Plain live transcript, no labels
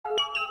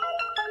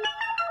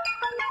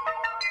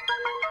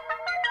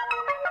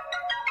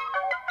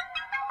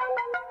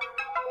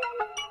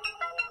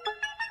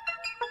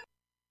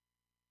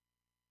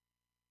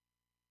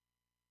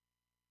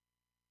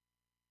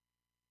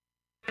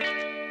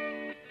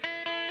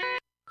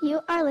You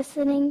are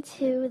listening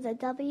to the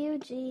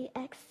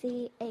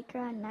WGXC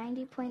Akron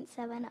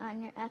 90.7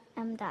 on your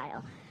FM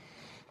dial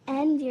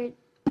and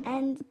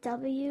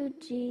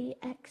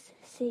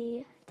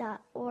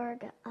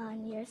WGXC.org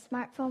on your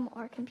smartphone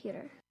or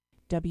computer.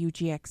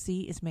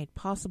 WGXC is made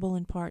possible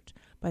in part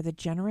by the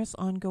generous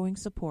ongoing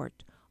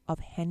support of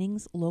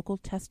Henning's Local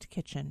Test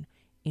Kitchen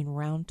in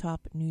Round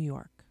Top, New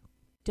York.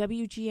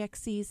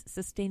 WGXC's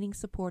sustaining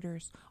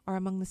supporters are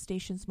among the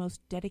station's most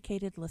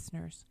dedicated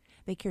listeners.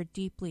 They care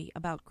deeply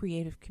about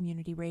creative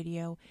community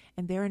radio,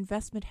 and their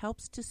investment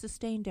helps to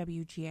sustain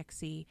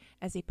WGXC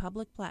as a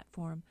public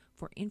platform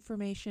for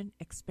information,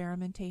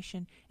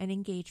 experimentation, and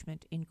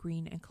engagement in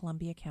Greene and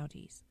Columbia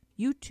counties.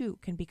 You too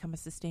can become a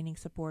sustaining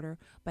supporter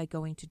by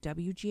going to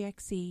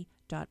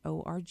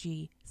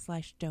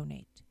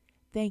wgxc.org/donate.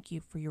 Thank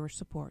you for your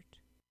support.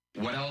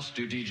 What else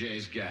do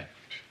DJs get?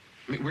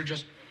 I mean, we're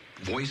just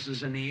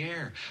voices in the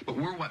air, but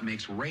we're what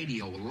makes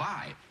radio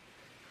alive.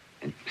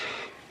 And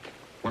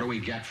what do we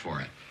get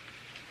for it?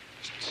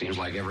 Seems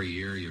like every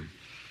year you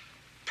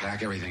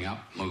pack everything up,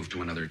 move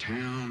to another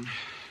town.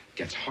 It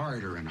gets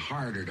harder and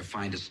harder to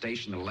find a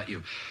station that'll let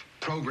you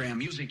program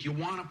music you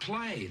want to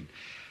play.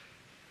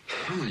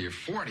 Oh, you're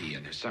 40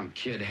 and there's some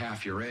kid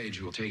half your age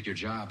who will take your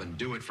job and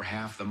do it for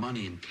half the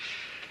money. And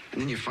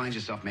then you find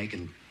yourself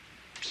making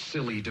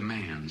silly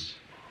demands.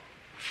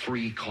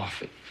 Free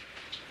coffee.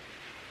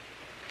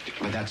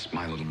 But that's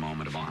my little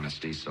moment of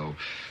honesty, so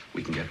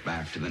we can get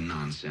back to the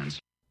nonsense.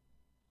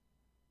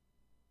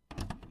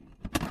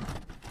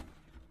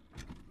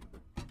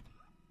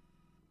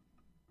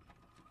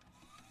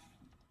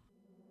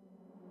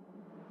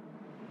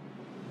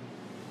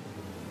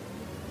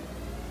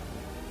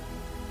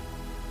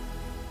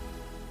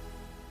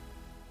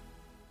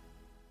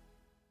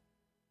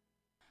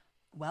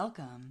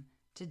 Welcome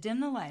to Dim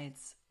the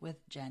Lights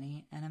with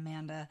Jenny and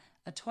Amanda,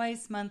 a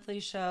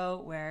twice-monthly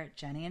show where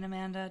Jenny and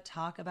Amanda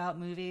talk about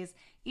movies.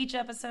 Each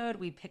episode,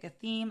 we pick a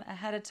theme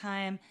ahead of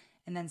time,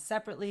 and then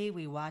separately,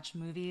 we watch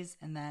movies,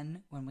 and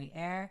then when we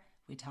air,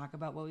 we talk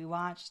about what we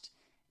watched,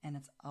 and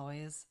it's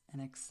always an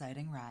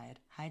exciting ride.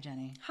 Hi,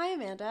 Jenny. Hi,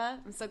 Amanda.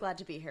 I'm so glad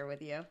to be here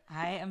with you.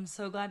 I am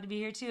so glad to be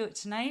here, too.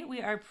 Tonight,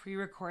 we are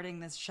pre-recording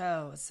this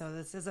show, so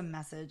this is a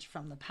message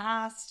from the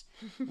past,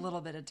 a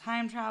little bit of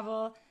time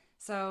travel.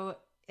 So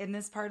in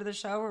this part of the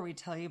show where we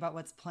tell you about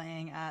what's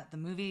playing at the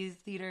movie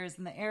theaters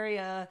in the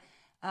area,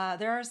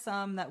 there are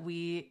some that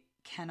we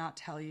cannot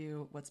tell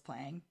you what's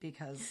playing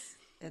because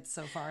it's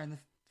so far in the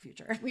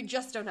future. We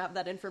just don't have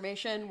that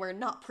information. We're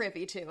not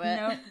privy to it.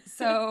 No.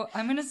 So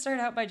I'm going to start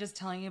out by just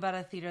telling you about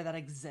a theater that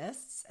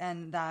exists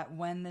and that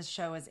when this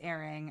show is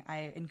airing,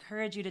 I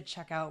encourage you to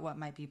check out what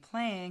might be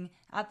playing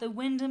at the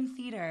Wyndham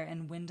Theater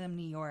in Wyndham,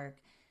 New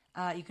York.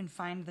 You can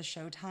find the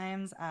show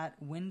times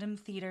at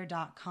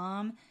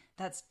wyndhamtheater.com.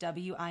 That's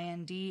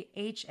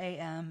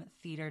WINDHAM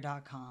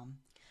theater.com.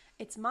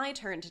 It's my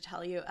turn to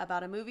tell you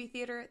about a movie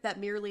theater that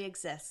merely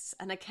exists,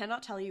 and I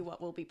cannot tell you what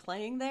will be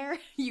playing there.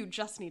 You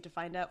just need to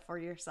find out for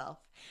yourself.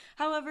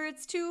 However,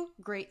 it's two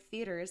great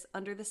theaters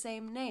under the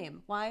same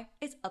name. Why?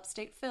 It's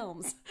Upstate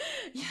Films.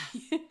 Yes.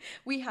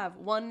 We have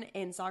one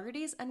in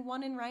Saugerties and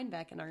one in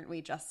Rhinebeck, and aren't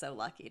we just so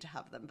lucky to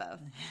have them both?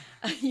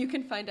 You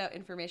can find out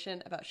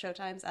information about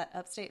showtimes at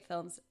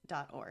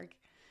upstatefilms.org.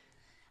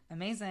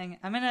 Amazing.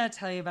 I'm going to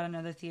tell you about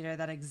another theater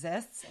that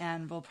exists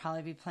and will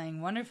probably be playing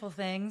wonderful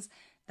things.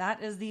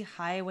 That is the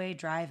Highway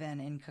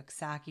Drive-In in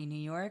Coxsackie, New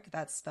York.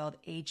 That's spelled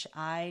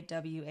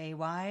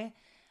HIWAY.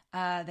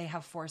 They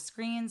have 4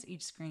 screens.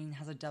 Each screen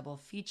has a double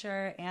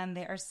feature, and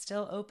they are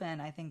still open.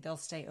 I think they'll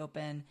stay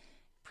open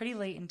pretty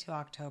late into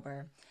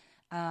October.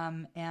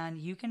 And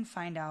you can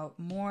find out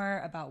more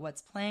about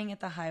what's playing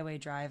at the Highway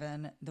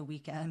Drive-In the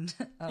weekend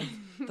of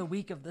the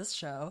week of this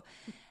show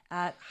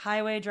at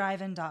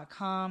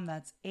highwaydrivein.com.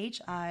 That's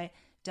HIWAY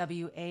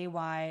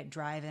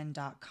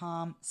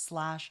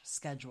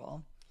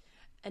drivein.com/schedule.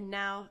 And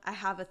now I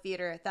have a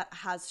theater that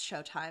has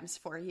showtimes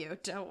for you.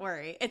 Don't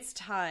worry, it's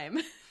time.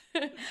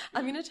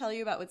 I'm going to tell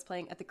you about what's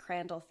playing at the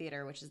Crandall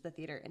Theater, which is the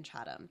theater in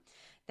Chatham.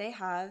 They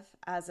have,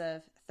 as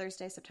of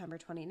Thursday, September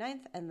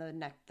 29th, and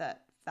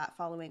that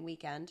following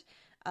weekend,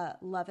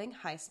 Loving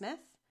Highsmith,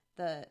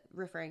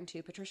 referring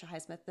to Patricia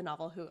Highsmith, the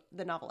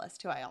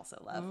novelist, who I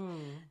also love,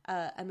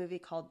 a movie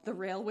called The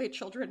Railway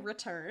Children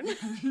Return,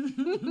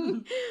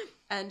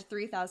 and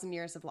 3,000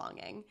 Years of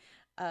Longing.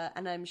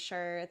 And I'm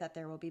sure that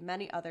there will be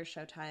many other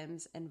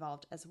showtimes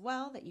involved as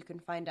well that you can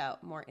find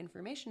out more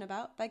information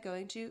about by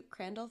going to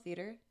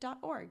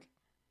crandalltheater.org.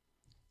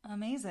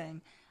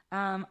 Amazing.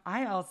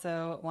 I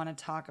also want to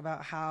talk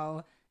about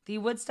how the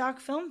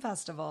Woodstock Film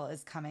Festival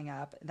is coming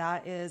up.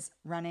 That is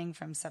running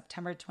from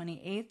September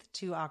 28th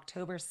to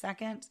October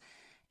 2nd.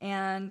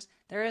 And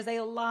there is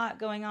a lot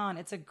going on.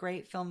 It's a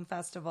great film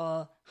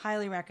festival.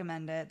 Highly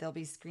recommend it. They'll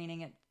be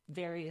screening at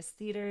various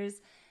theaters.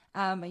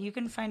 But you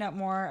can find out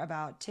more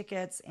about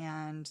tickets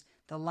and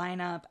the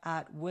lineup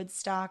at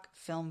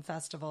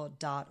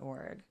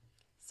woodstockfilmfestival.org.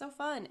 So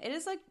fun. It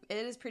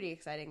is pretty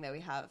exciting that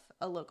we have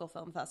a local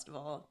film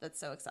festival that's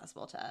so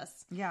accessible to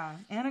us. Yeah,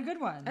 and a good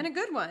one. And a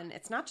good one.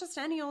 It's not just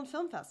any old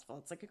film festival.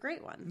 It's like a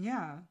great one.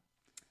 Yeah.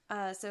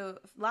 So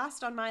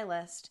last on my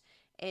list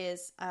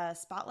is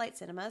Spotlight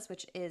Cinemas,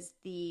 which is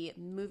the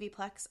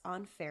Movieplex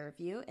on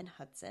Fairview in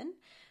Hudson.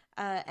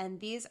 And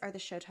these are the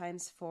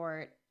showtimes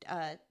for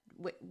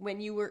when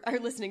you are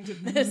listening to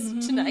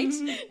this tonight,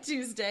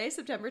 Tuesday,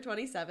 September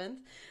 27th.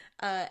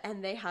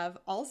 And they have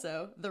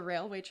also The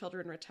Railway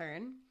Children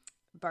Return,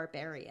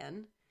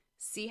 Barbarian,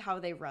 See How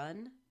They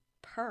Run,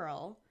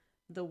 Pearl,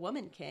 The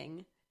Woman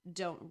King,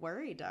 Don't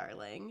Worry,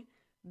 Darling,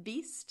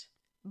 Beast,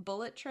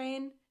 Bullet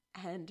Train,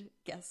 and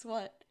guess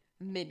what?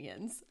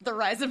 Minions, The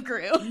Rise of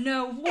Gru.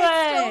 No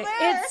way!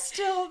 It's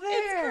still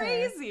there!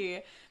 It's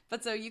crazy!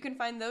 But so you can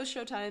find those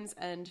showtimes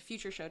and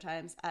future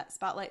showtimes at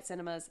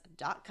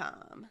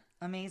spotlightcinemas.com.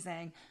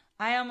 Amazing.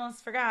 I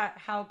almost forgot,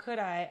 how could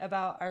I,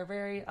 about our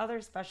very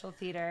other special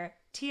theater,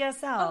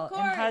 TSL in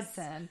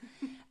Hudson.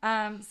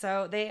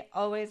 So they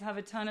always have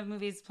a ton of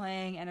movies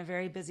playing and a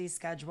very busy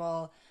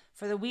schedule.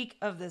 For the week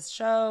of this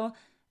show,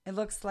 it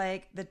looks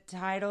like the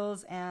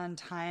titles and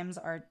times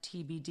are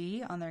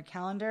TBD on their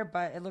calendar,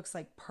 but it looks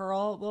like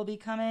Pearl will be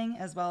coming,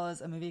 as well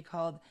as a movie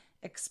called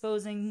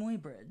Exposing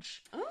Muybridge.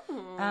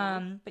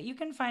 But you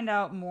can find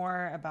out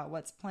more about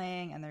what's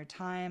playing and their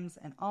times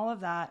and all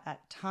of that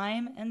at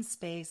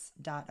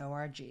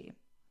timeandspace.org.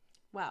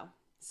 Wow.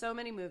 So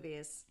many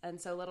movies and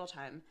so little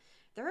time.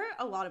 There are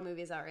a lot of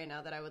movies out right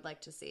now that I would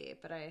like to see,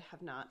 but I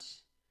have not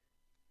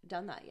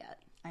done that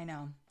yet. I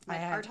know.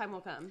 Our time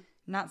will come.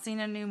 Not seen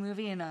a new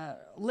movie in a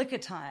lick of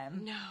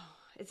time. No.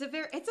 It's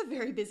a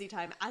very busy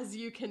time, as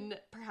you can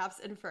perhaps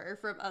infer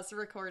from us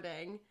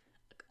recording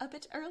a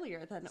bit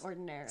earlier than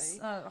ordinary.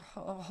 A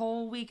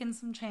whole week and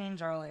some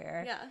change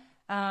earlier. Yeah.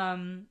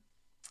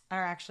 Or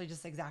actually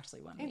just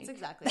exactly 1 week. It's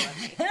exactly 1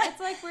 week. It's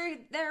like we're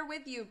there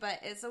with you, but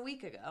it's a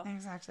week ago.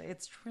 Exactly.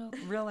 It's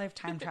real life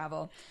time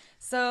travel.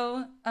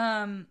 So,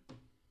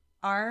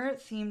 our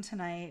theme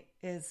tonight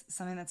is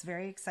something that's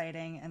very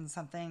exciting and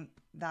something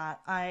that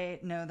I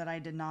know that I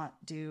did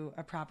not do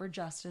a proper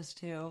justice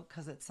to,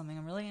 because it's something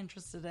I'm really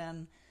interested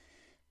in,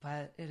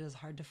 but it is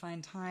hard to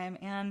find time,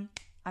 and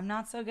I'm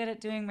not so good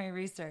at doing my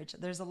research.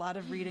 There's a lot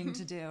of reading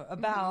to do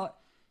about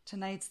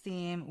tonight's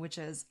theme, which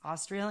is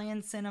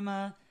Australian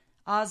cinema,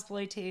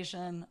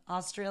 Ozploitation,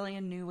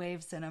 Australian New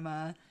Wave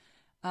cinema.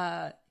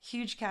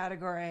 Huge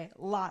category,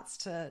 lots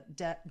to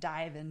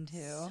dive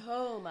into.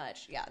 So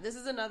much. Yeah, this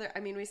is another, I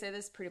mean, we say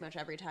this pretty much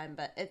every time,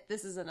 but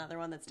this is another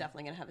one that's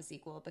definitely going to have a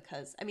sequel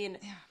because, I mean,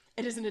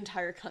 it is an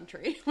entire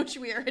country, which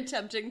we are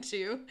attempting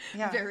to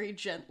very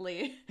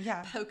gently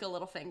poke a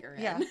little finger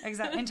in. Yeah,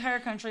 exactly. Entire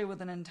country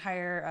with an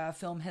entire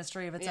film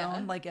history of its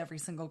own, like every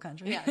single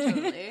country. Yeah,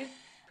 totally.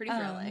 Pretty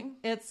thrilling.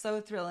 It's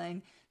so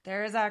thrilling.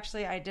 There is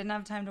actually, I didn't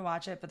have time to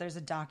watch it, but there's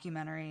a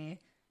documentary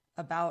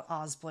about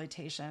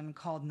Ozploitation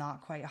called Not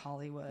Quite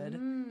Hollywood.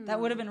 That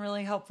would have been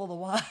really helpful to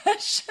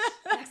watch.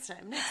 Next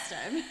time.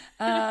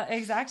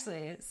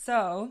 Exactly.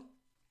 So,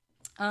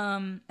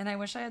 and I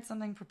wish I had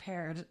something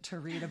prepared to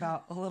read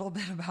about a little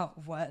bit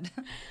about what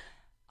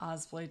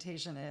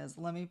Ozploitation is.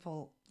 Let me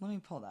pull that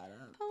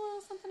up. Pull a little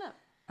something up.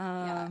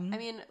 Yeah, I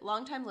mean,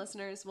 longtime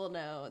listeners will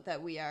know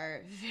that we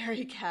are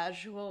very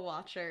casual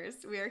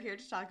watchers. We are here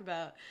to talk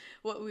about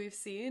what we've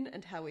seen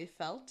and how we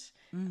felt,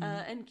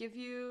 and give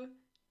you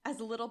as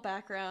little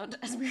background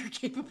as we are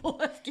capable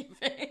of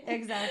giving.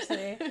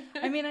 Exactly.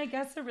 I mean, I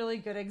guess a really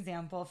good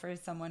example for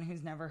someone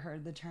who's never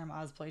heard the term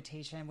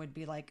Ozploitation would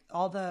be like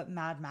all the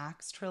Mad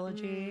Max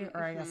trilogy,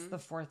 or I guess the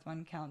fourth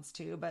one counts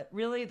too. But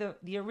really,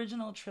 the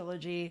original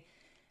trilogy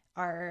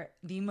are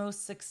the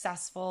most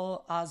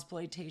successful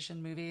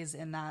Ozploitation movies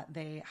in that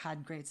they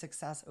had great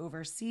success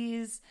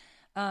overseas.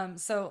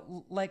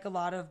 So like a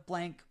lot of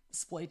blank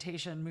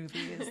exploitation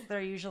movies,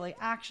 they're usually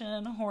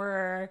action,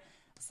 horror,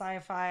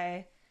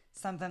 sci-fi,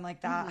 something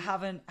like that.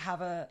 Have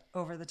a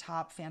over the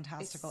top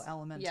fantastical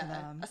element to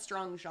them. A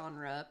strong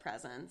genre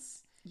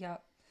presence.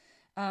 Yep.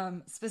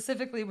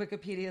 Specifically,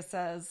 Wikipedia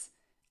says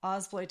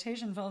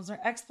Ozploitation films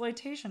are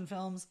exploitation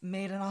films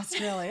made in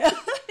Australia.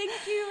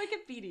 Thank you,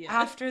 Wikipedia.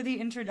 After the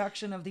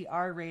introduction of the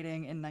R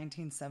rating in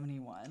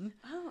 1971.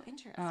 Oh,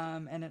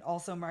 interesting. And it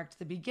also marked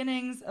the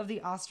beginnings of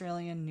the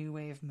Australian New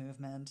Wave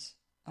movement,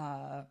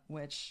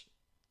 which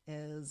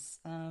is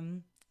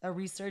a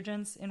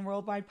resurgence in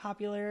worldwide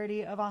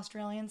popularity of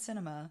Australian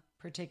cinema,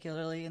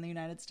 particularly in the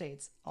United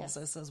States,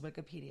 also says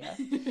Wikipedia.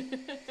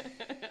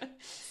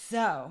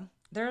 So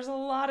there's a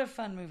lot of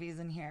fun movies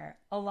in here.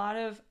 A lot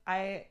of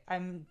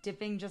I'm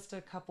dipping just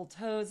a couple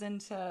toes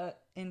into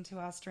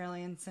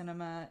Australian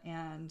cinema,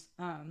 and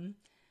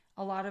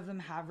a lot of them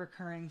have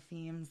recurring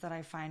themes that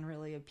I find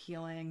really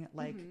appealing,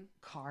 like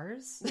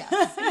cars.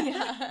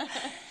 Yes.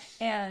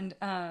 And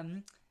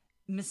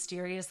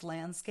mysterious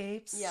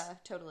landscapes. Yeah,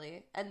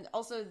 totally. And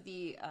also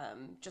the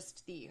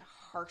just the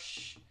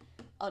harsh,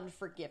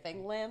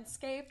 unforgiving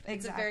landscape.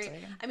 Exactly.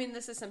 I mean,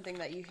 this is something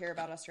that you hear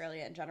about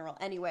Australia in general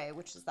anyway,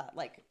 which is that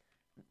like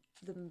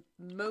the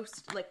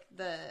most, like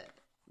the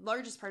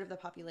largest part of the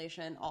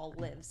population all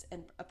lives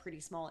in a pretty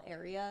small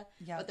area,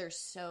 but there's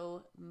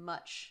so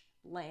much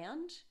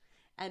land,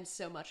 and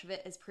so much of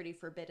it is pretty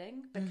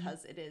forbidding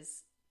because it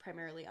is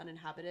primarily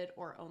uninhabited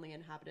or only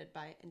inhabited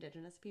by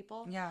indigenous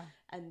people. Yeah.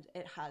 And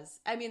it has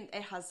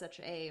such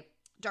a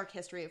dark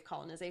history of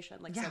colonization,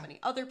 like so many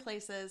other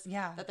places,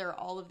 that there are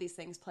all of these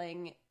things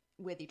playing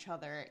with each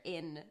other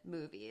in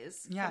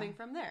movies coming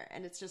from there.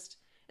 And it's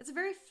a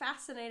very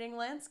fascinating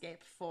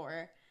landscape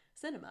for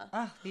cinema.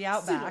 Oh, the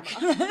Outback.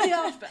 The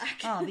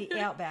Outback. Oh, the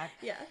Outback.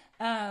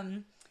 Yeah.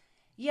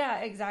 Yeah,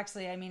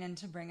 exactly. I mean, and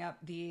to bring up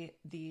the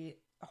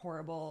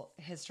horrible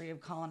history of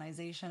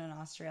colonization in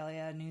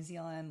Australia, New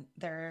Zealand,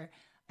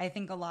 I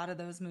think a lot of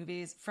those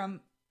movies,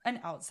 from an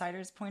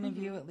outsider's point of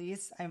view, at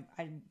least,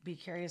 I'd be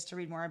curious to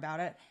read more about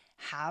it,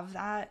 have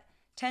that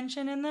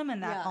tension in them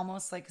and that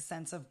almost like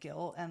sense of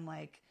guilt and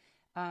like,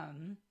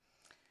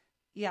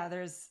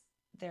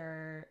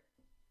 there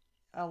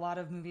a lot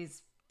of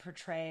movies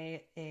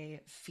portray a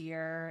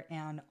fear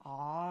and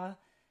awe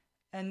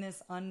in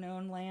this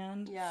unknown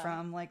land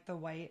from like the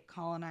white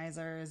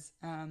colonizers.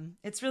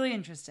 It's really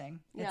interesting.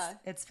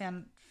 It's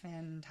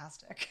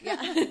fantastic.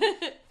 Yeah.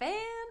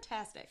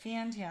 Fantastic.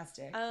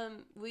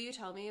 Will you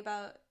tell me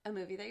about a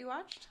movie that you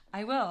watched?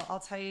 I will. I'll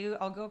tell you.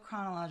 I'll go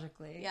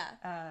chronologically.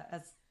 Yeah.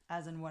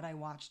 As in what I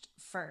watched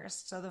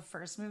first. So the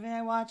first movie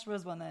I watched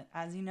was one that,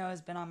 as you know,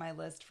 has been on my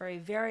list for a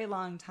very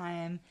long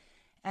time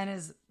and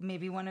is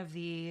maybe one of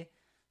the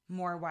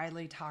more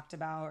widely talked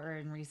about, or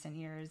in recent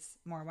years,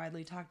 more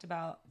widely talked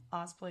about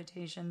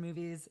Ozploitation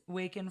movies,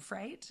 Wake in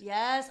Fright.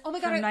 Yes. Oh my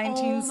God, from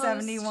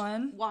 1971.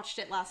 almost watched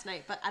it last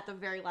night, but at the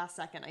very last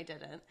second I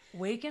didn't.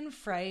 Wake in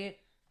Fright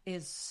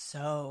is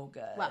so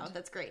good. Wow,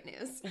 that's great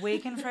news.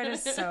 Wake in Fright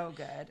is so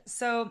good.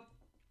 So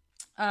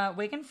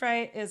Wake in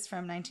Fright is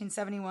from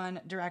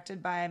 1971,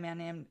 directed by a man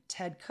named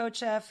Ted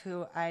Kotcheff,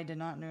 who I did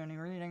not do any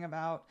reading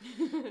about.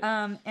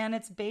 And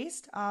it's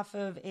based off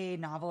of a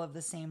novel of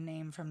the same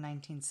name from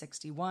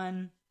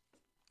 1961.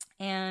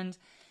 And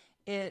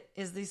it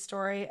is the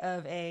story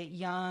of a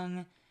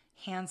young,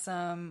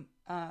 handsome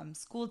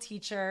school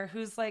teacher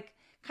who's like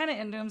kind of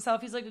into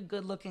himself. He's like a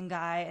good looking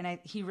guy, and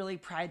he really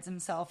prides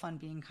himself on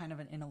being kind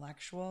of an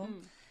intellectual.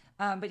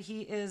 But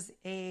he is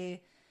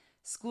a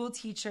school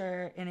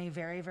teacher in a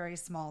very, very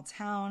small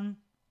town,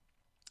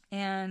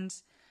 and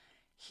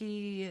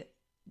he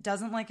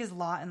doesn't like his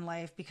lot in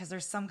life because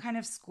there's some kind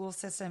of school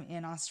system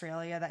in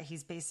Australia that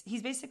he's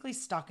basically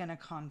stuck in a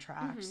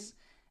contract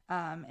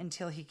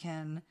until he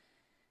can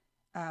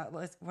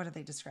what do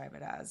they describe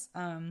it as?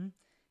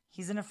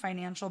 He's in a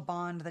financial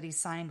bond that he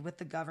signed with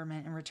the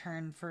government in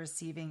return for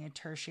receiving a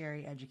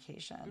tertiary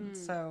education.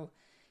 So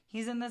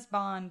he's in this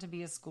bond to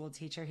be a school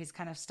teacher. He's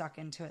kind of stuck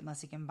into it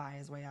unless he can buy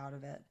his way out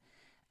of it.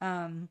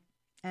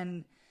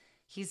 And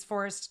he's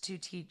forced to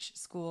teach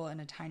school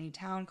in a tiny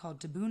town called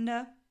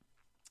Tabunda,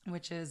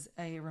 which is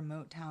a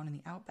remote town in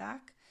the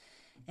outback.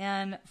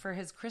 And for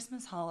his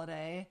Christmas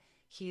holiday,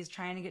 he's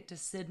trying to get to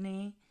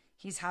Sydney.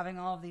 He's having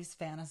all of these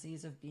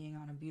fantasies of being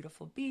on a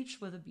beautiful beach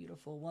with a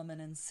beautiful woman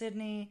in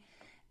Sydney.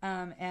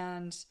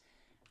 And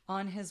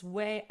on his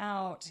way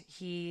out,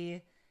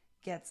 he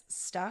gets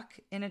stuck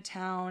in a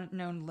town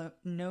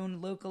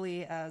known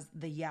locally as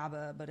the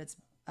Yaba, but it's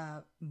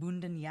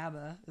Bundan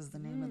Yaba is the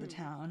name of the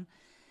town.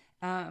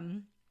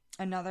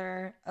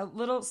 A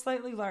little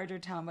slightly larger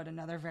town, but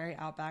another very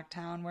outback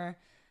town where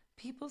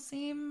people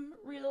seem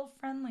real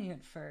friendly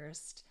at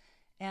first.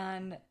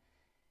 And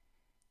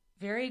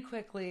very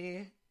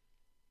quickly,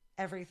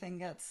 everything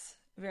gets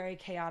very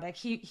chaotic.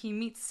 He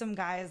meets some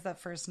guys that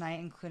first night,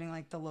 including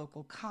like the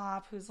local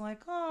cop who's like,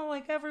 oh,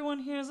 like everyone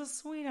here's a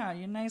sweetheart.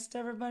 You're nice to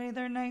everybody.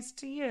 They're nice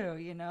to you,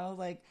 you know,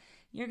 like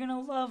you're going to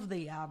love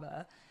the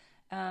Yaba.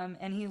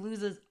 And he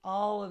loses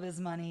all of his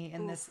money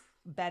in this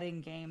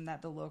betting game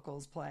that the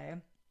locals play.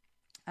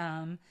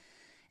 And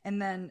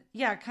then,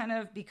 kind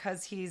of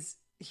because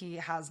he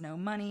has no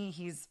money,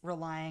 he's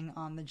relying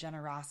on the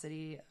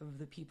generosity of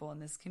the people in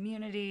this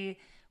community,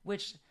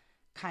 which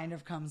kind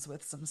of comes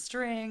with some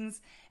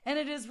strings. And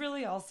it is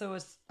really also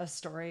a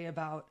story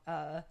about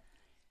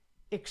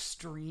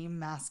extreme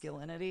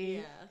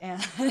masculinity.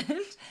 Yeah.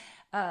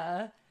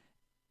 And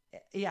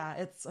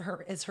it's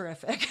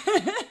horrific.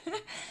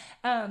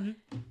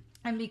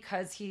 And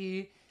because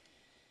he,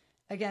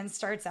 again,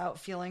 starts out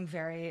feeling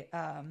very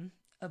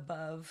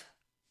above,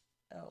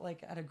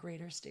 like at a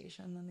greater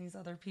station than these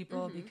other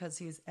people because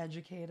he's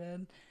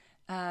educated,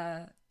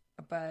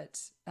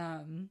 but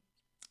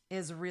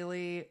is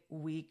really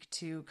weak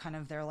to kind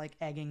of their like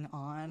egging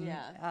on.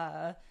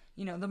 Yeah.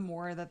 The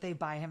more that they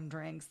buy him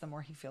drinks, the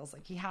more he feels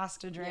like he has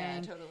to drink.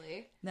 Yeah,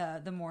 totally.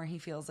 The more he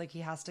feels like he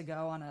has to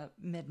go on a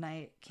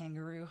midnight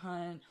kangaroo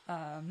hunt.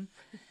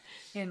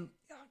 And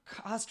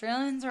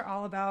Australians are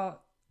all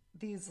about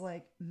these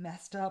like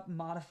messed up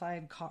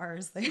modified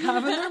cars they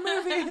have in their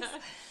movies.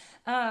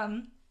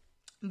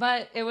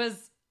 But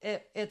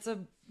it's a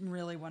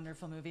really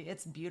wonderful movie.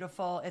 It's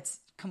beautiful. It's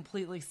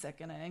completely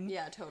sickening.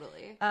 Yeah,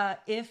 totally.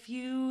 If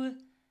you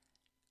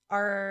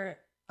are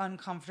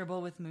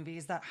uncomfortable with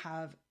movies that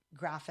have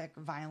graphic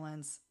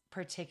violence,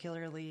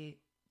 particularly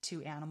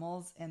to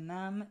animals in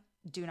them,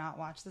 do not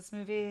watch this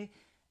movie.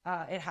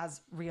 It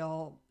has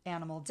real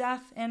animal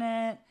death in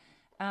it.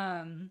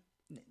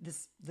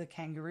 The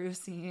kangaroo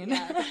scene.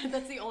 Yeah,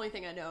 that's the only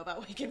thing I know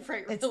about Wake and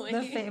Fright, really.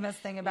 It's the famous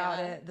thing about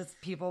Yeah. it. This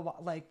people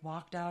like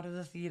walked out of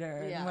the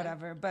theater Yeah. and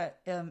whatever, but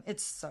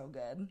it's so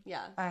good.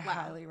 Yeah. I Wow.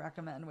 highly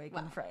recommend Wake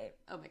and Fright.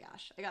 Oh my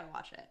gosh, I gotta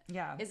watch it.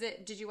 Yeah.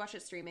 Did you watch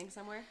it streaming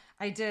somewhere?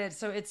 I did.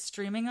 So it's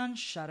streaming on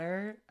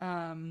Shudder,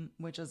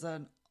 which is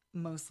a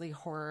mostly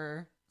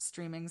horror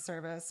streaming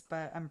service,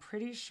 but I'm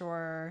pretty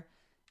sure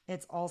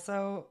it's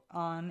also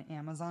on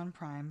Amazon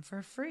Prime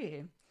for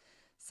free.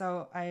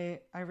 So I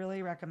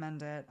really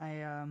recommend it.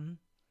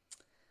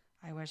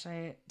 I wish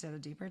I did a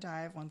deeper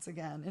dive once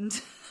again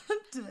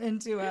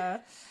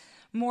into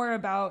more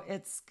about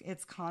its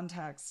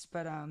context,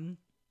 but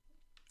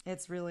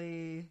it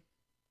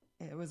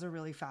was a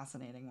really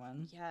fascinating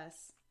one.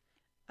 Yes.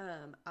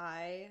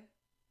 I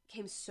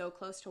came so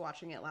close to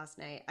watching it last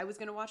night. I was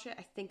going to watch it,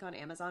 I think, on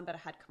Amazon, but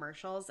it had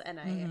commercials, and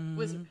I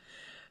was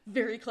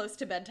very close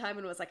to bedtime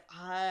and was like,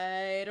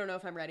 I don't know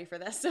if I'm ready for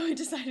this. So I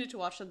decided to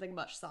watch something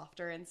much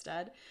softer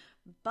instead.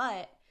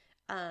 But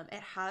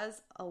it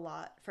has a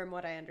lot, from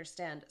what I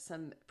understand,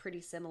 some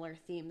pretty similar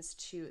themes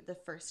to the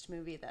first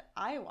movie that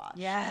I watched.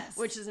 Yes.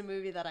 Which is a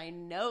movie that I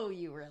know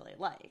you really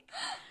like.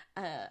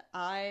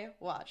 I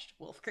watched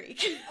Wolf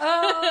Creek.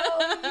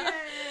 Oh,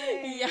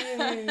 yay!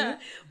 Yeah.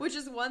 Which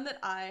is one that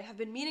I have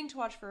been meaning to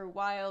watch for a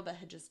while, but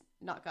had just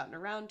not gotten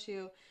around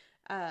to.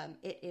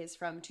 It is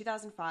from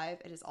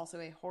 2005. It is also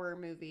a horror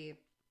movie.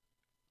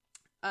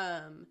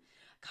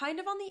 Kind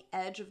of on the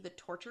edge of the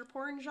torture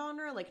porn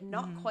genre, like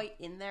not quite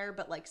in there,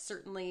 but like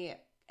certainly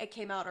it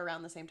came out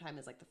around the same time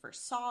as like the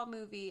first Saw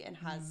movie and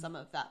has some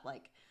of that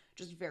like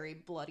just very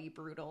bloody,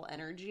 brutal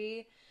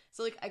energy.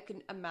 So like I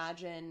can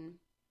imagine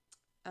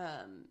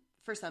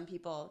for some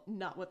people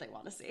not what they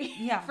want to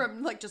see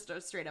from like just a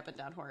straight up and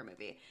down horror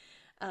movie.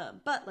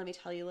 But let me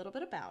tell you a little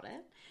bit about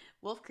it.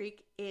 Wolf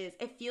Creek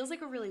it feels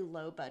like a really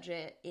low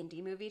budget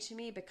indie movie to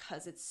me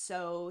because it's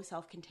so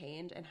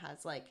self-contained and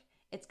has like,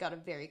 it's got a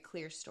very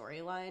clear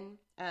storyline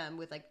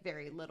with like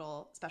very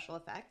little special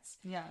effects.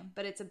 Yeah.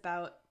 But it's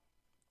about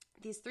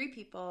these three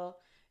people,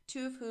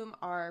 two of whom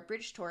are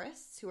British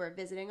tourists who are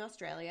visiting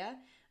Australia.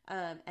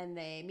 And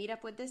they meet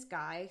up with this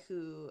guy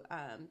who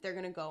they're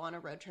going to go on a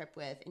road trip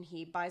with, and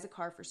he buys a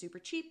car for super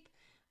cheap.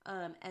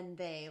 And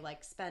they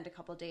like spend a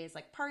couple days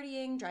like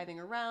partying, driving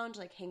around,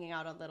 like hanging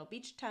out on little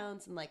beach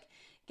towns and like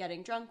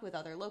getting drunk with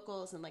other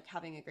locals and like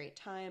having a great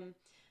time.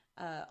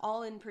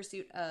 All in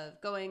pursuit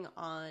of going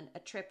on a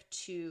trip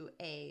to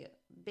a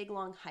big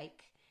long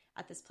hike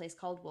at this place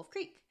called Wolf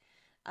Creek.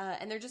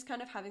 And they're just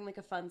kind of having like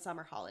a fun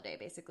summer holiday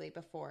basically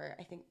before,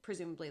 I think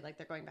presumably like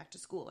they're going back to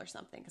school or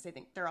something, because I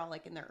think they're all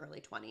like in their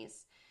early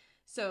 20s.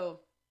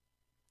 So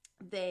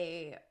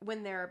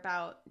when they're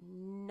about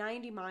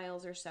 90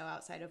 miles or so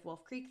outside of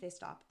Wolf Creek, they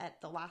stop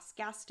at the last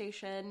gas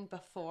station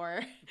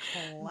before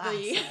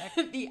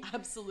the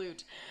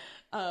absolute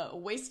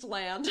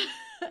wasteland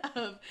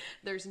of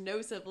there's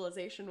no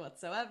civilization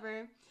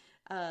whatsoever.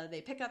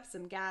 They pick up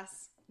some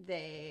gas.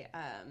 They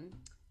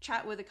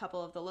chat with a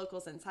couple of the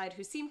locals inside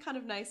who seem kind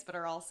of nice, but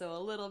are also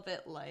a little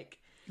bit like,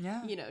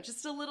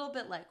 just a little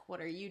bit like, what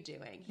are you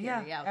doing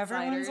here, you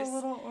outsiders? Everyone's a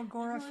little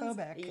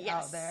agoraphobic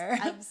out there.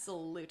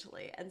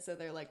 Absolutely. And so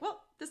they're like,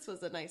 well, this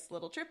was a nice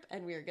little trip,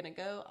 and we're going to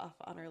go off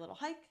on our little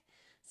hike.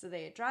 So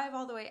they drive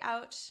all the way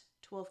out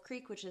to Wolf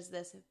Creek, which is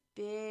this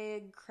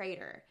big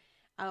crater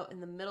out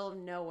in the middle of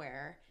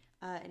nowhere.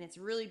 And it's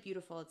really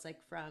beautiful. It's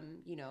like from,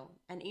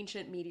 an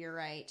ancient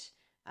meteorite.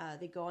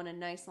 They go on a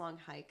nice long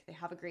hike. They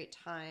have a great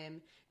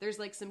time. There's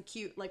like some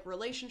cute like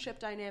relationship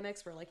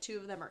dynamics where like two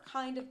of them are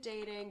kind of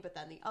dating, but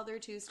then the other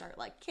two start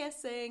like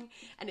kissing,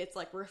 and it's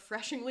like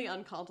refreshingly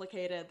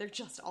uncomplicated. They're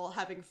just all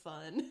having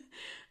fun.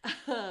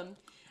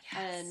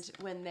 And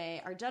when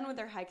they are done with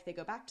their hike, they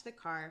go back to the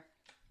car.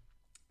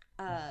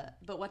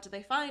 But what do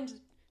they find?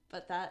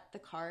 But that the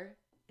car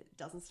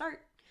doesn't start.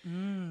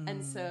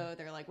 And so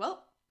they're like,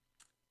 well,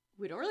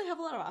 we don't really have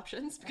a lot of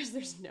options because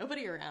there's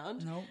nobody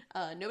around. Nope.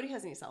 Nobody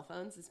has any cell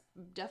phones. It's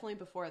definitely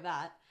before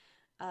that.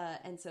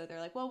 And so they're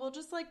like, well, we'll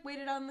just like wait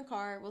it out in the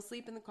car. We'll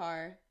sleep in the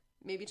car.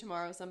 Maybe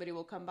tomorrow somebody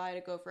will come by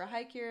to go for a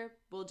hike here.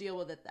 We'll deal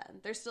with it then.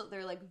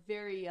 They're like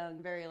very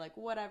young, very like,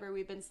 whatever.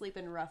 We've been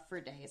sleeping rough for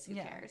days. Who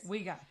cares?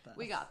 We got this.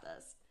 We got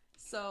this.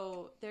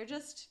 So they're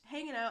just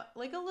hanging out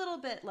like a little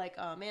bit like,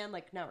 oh man,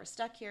 like now we're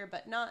stuck here,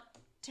 but not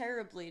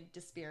terribly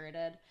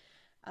dispirited.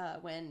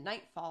 When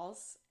night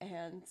falls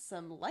and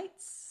some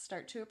lights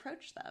start to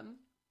approach them.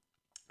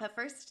 At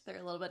first,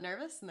 they're a little bit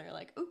nervous and they're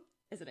like, ooh,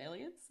 is it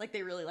aliens? Like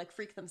they really like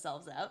freak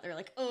themselves out. They're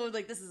like, oh,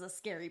 like this is a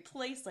scary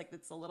place. Like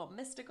it's a little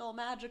mystical,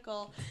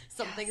 magical.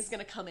 Something is going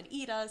to come and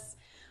eat us.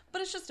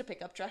 But it's just a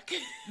pickup truck.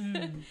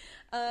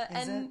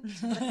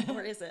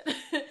 Or is it?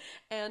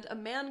 And a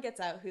man gets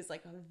out who's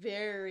like a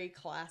very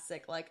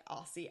classic, like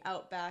Aussie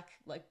outback,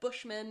 like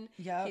bushman.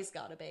 Yep. He's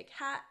got a big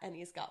hat and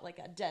he's got like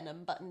a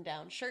denim button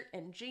down shirt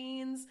and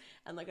jeans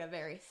and like a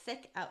very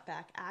thick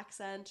outback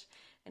accent.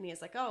 And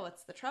he's like, oh,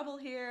 what's the trouble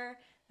here?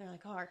 They're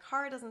like, oh, our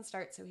car doesn't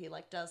start. So he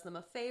like does them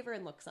a favor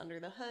and looks under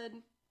the hood.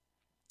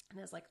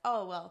 And is like,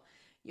 oh, well,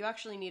 you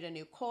actually need a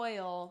new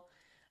coil.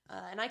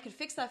 And I could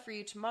fix that for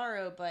you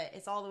tomorrow, but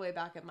it's all the way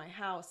back at my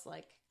house.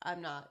 Like,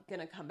 I'm not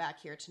going to come back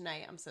here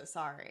tonight. I'm so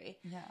sorry.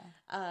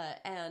 Yeah.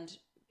 And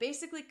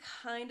basically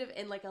kind of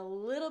in like a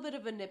little bit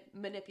of a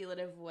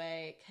manipulative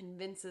way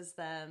convinces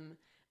them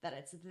that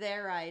it's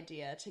their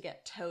idea to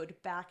get towed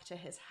back to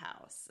his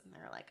house. And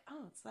they're like,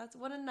 oh, so that's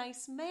what a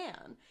nice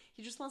man.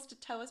 He just wants to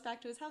tow us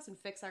back to his house and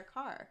fix our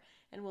car,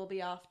 and we'll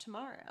be off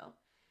tomorrow.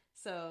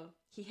 So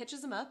he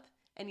hitches him up,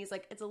 and he's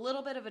like, it's a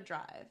little bit of a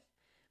drive,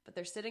 but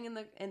they're sitting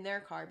in their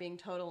car being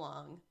towed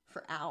along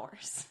for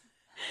hours.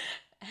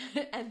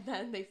 And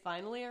then they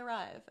finally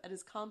arrive at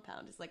his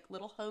compound, his like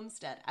little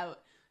homestead out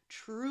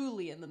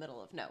truly in the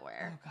middle of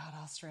nowhere. Oh God,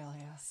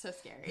 Australia. So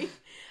scary.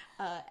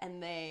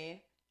 And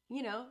they,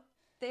 you know,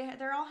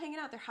 they're all hanging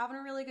out. They're having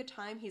a really good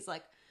time. He's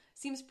like,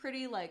 seems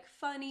pretty like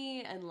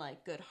funny and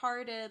like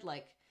good-hearted.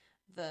 Like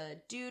the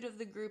dude of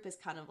the group is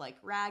kind of like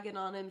ragging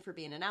on him for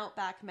being an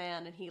outback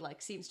man, and he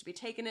like seems to be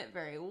taking it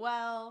very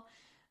well.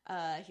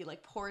 He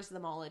like pours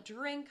them all a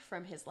drink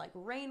from his like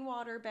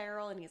rainwater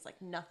barrel, and he's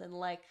like, nothing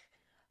like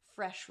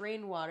fresh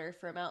rainwater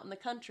from out in the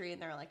country.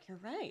 And they're like, you're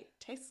right,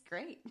 tastes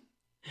great.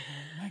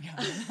 Oh my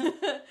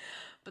God.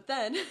 But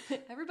then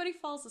everybody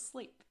falls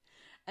asleep.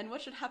 And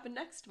what should happen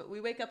next? But we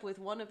wake up with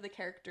one of the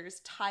characters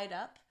tied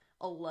up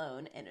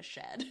alone in a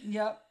shed.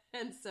 Yep.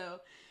 And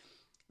so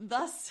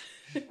thus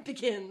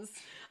begins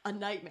a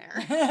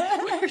nightmare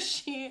where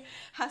she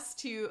has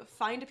to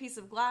find a piece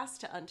of glass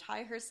to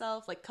untie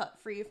herself, like cut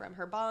free from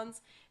her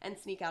bonds, and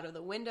sneak out of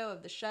the window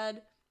of the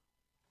shed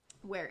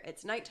where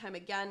it's nighttime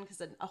again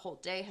because a whole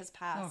day has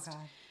passed. Oh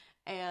God.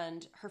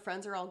 And her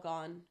friends are all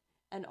gone,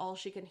 and all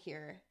she can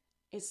hear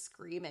is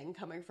screaming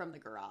coming from the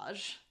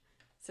garage.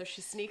 So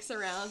she sneaks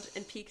around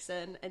and peeks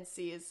in and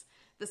sees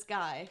this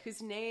guy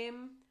whose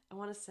name I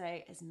want to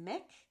say is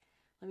Mick.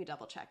 Let me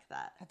double check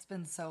that. It's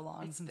been so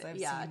long since I've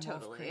yeah, seen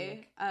Wolf totally.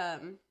 Creek.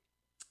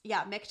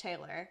 Yeah, Mick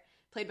Taylor,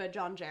 played by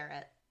John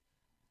Jarrett,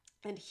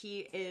 and he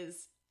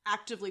is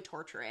actively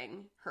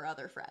torturing her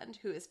other friend,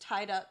 who is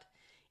tied up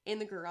in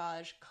the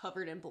garage,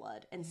 covered in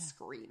blood and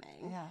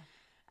screaming. Yeah.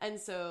 And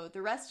so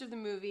the rest of the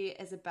movie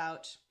is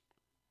about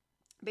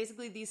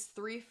basically these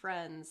three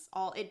friends.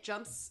 It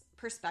jumps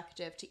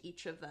perspective to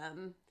each of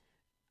them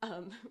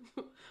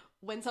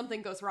when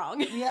something goes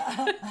wrong.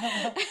 Yeah.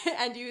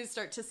 And you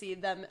start to see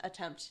them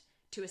attempt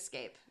to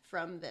escape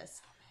from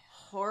this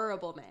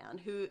horrible man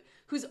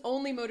whose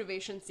only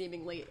motivation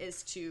seemingly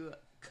is to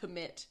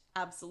commit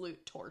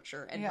absolute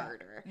torture and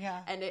murder.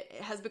 Yeah. And it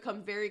has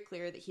become very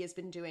clear that he has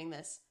been doing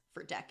this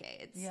for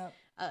decades. Yep.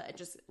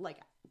 Just like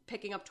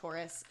picking up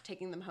tourists,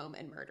 taking them home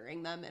and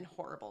murdering them in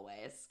horrible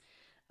ways.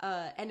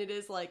 And it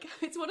is like,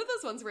 it's one of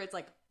those ones where it's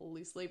like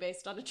loosely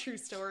based on a true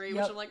story,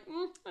 which I'm like,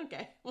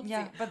 okay, we'll see.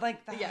 But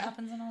like that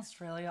happens in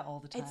Australia all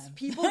the time. It's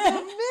people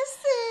go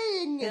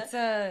missing. It's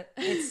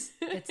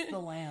the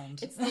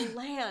land. It's the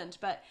land,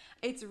 but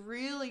it's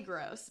really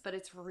gross, but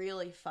it's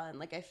really fun.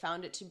 Like I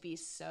found it to be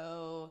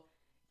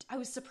I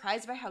was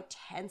surprised by how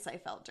tense I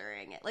felt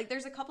during it. Like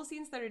there's a couple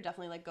scenes that are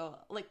definitely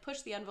like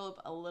push the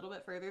envelope a little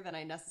bit further than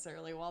I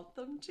necessarily want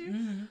them to.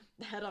 Mm-hmm.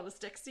 The head on a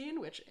stick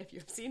scene, which if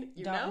you've seen it,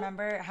 you know. Don't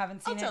remember,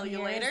 haven't seen it. I'll tell you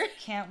years. later.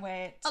 Can't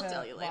wait to I'll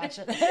tell you later. watch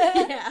it.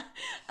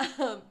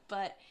 Yeah.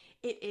 But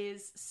it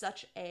is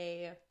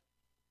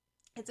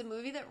it's a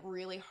movie that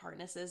really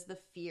harnesses the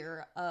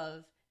fear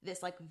of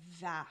this like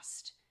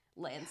vast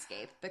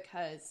landscape,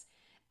 because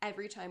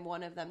every time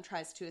one of them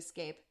tries to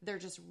escape, they're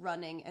just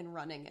running and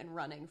running and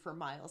running for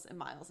miles and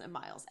miles and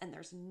miles, and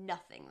there's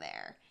nothing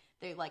there.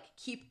 They like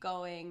keep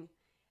going,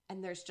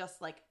 and there's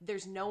just like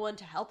there's no one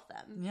to help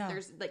them. Yeah.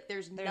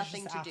 There's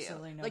nothing to do.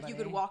 Nobody. Like you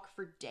could walk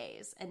for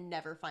days and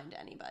never find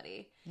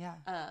anybody. Yeah.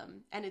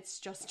 And it's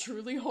just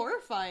truly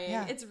horrifying.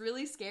 Yeah. It's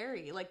really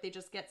scary. Like they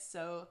just get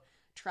so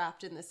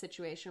trapped in this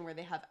situation where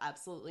they have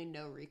absolutely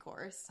no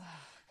recourse.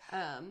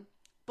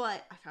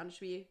 But I found it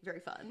to be very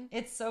fun.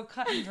 It's so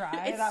cut and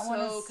dry. It's that so one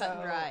is cut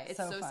and dry. It's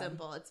so fun.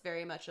 simple. It's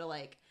very much a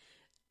like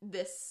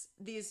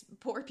these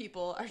poor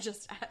people are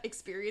just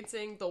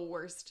experiencing the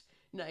worst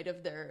night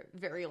of their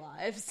very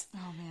lives.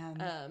 Oh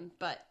man.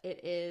 But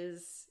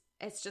it's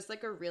just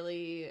like a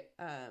really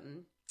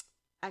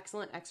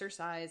excellent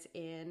exercise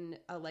in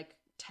a like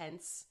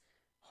tense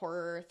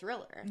horror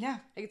thriller. Yeah.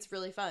 It's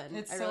really fun.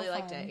 It's I so really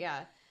liked fun. it.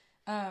 Yeah.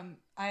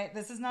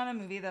 This is not a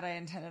movie that I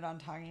intended on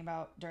talking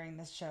about during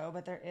this show,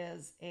 but there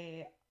is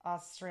a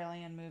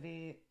Australian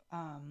movie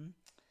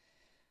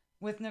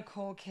with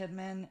Nicole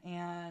Kidman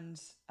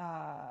and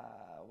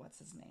what's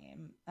his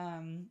name?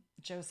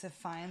 Joseph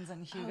Fiennes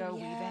and Hugo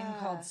Weaving,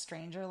 called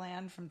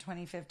Strangerland from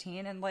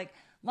 2015. And like,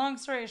 long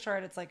story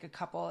short, it's like a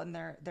couple and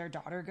their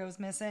daughter goes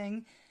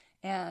missing,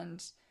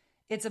 and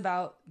it's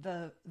about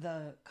the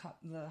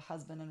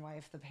husband and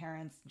wife, the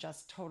parents,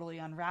 just totally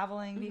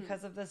unraveling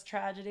because of this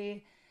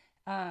tragedy.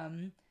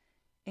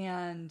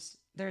 And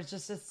there's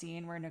just a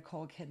scene where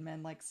Nicole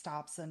Kidman like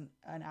stops an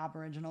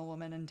Aboriginal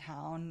woman in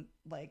town,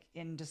 like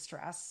in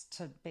distress,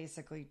 to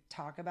basically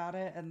talk about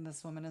it. And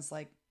this woman is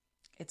like,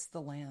 "It's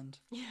the land."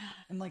 Yeah.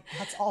 And like,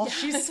 that's all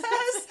she says.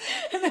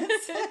 And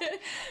it's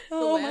like, The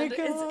land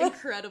is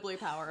incredibly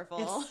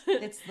powerful.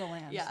 It's the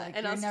land. Yeah, Like,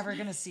 and you're also- never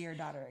going to see your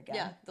daughter again.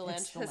 Yeah, the land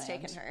It's the has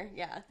land. taken her.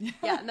 Yeah.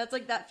 Yeah, and that's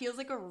like, that feels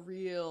like a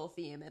real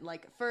theme. And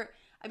like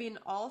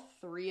all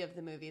three of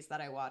the movies that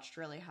I watched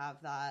really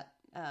have that.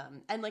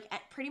 And like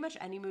pretty much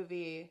any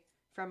movie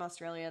from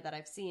Australia that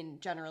I've seen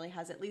generally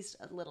has at least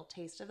a little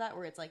taste of that,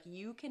 where it's like,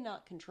 you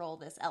cannot control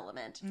this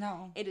element.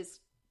 No.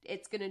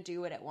 It's going to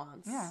do what it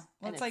wants. Yeah.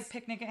 Well, And it's like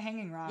Picnic at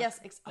Hanging Rock. Yes.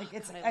 It's God, I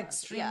love it.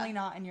 extremely Yeah.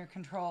 not in your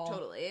control.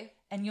 Totally.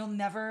 And you'll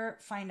never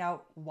find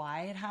out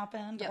why it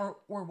happened Yep.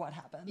 or what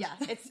happened. Yeah,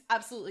 it's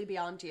absolutely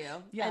beyond you.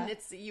 Yeah. And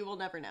you will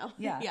never know.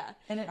 Yeah. Yeah.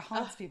 And it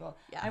haunts people.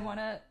 yeah. I want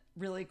to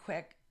really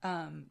quick,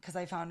 because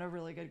I found a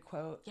really good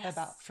quote Yes.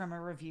 from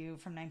a review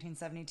from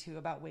 1972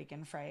 about Wake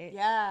and Fright.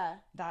 Yeah.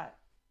 That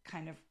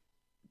kind of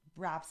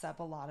wraps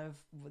up a lot of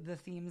the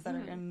themes that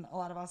are in a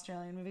lot of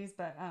Australian movies.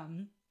 But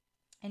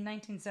in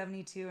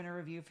 1972, in a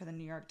review for the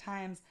New York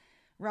Times,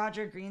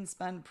 Roger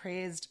Greenspun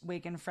praised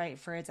Wake and Fright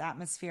for its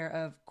atmosphere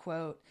of,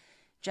 quote,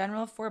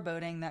 general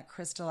foreboding that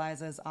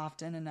crystallizes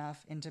often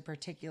enough into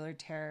particular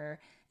terror,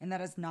 and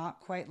that is not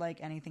quite like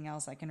anything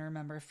else I can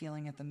remember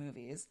feeling at the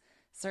movies.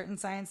 Certain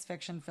science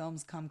fiction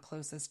films come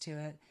closest to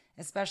it,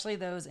 especially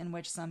those in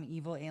which some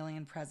evil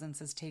alien presence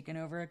has taken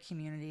over a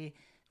community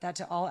that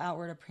to all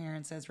outward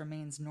appearances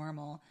remains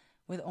normal,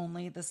 with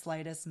only the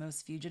slightest,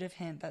 most fugitive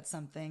hint that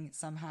something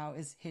somehow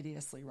is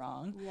hideously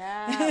wrong.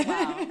 Yeah,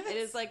 wow. It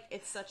is like,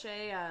 it's such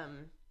a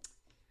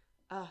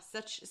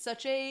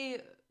such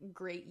a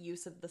great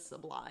use of the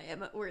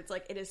sublime, where it's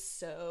like, it is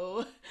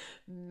so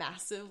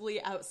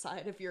massively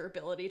outside of your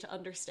ability to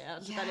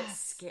understand that it Yes.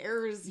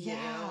 scares you.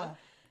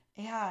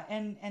 Yeah,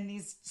 and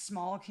these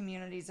small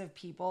communities of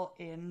people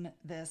in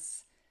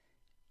this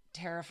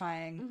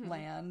terrifying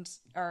land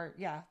are,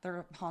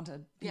 they're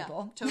haunted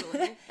people. Yeah,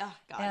 totally. Oh,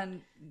 God.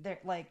 And they're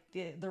like,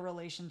 the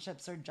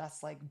relationships are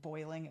just like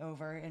boiling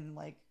over, and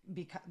like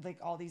like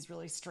all these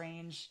really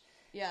strange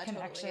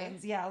connections.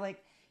 Totally. Yeah,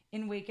 like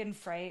in Wake and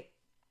Fright,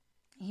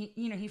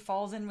 he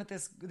falls in with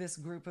this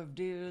group of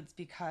dudes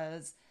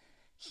because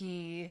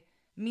he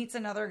meets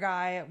another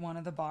guy at one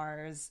of the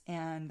bars,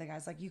 and the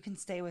guy's like, "You can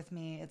stay with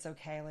me. It's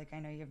okay. Like, I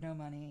know you have no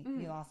money.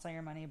 You lost all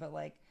your money, but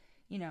like,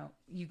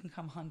 you can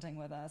come hunting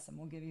with us and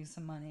we'll give you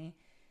some money."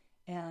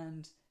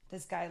 And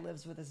this guy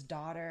lives with his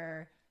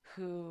daughter,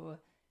 who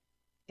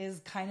is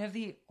kind of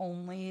the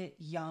only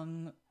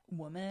young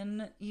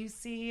woman you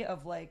see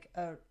of like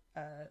a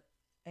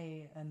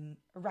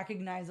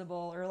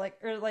recognizable or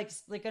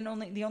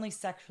the only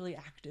sexually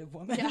active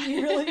woman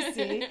you really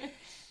see.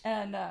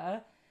 And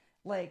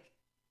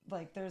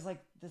like there's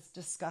like this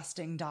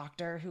disgusting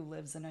doctor who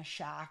lives in a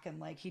shack, and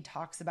like he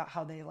talks about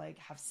how they like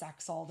have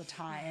sex all the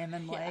time,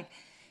 and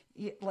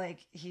like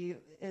he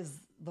is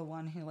the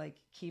one who like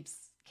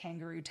keeps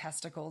kangaroo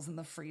testicles in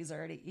the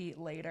freezer to eat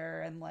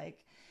later, and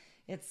like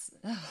it's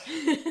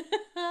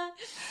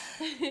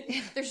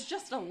There's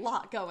just a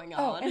lot going on.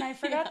 Oh, and I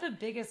forgot the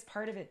biggest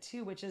part of it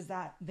too, which is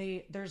that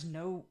there's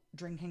no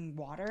drinking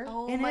water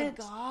in it.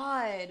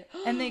 God.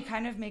 And they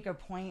kind of make a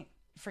point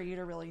for you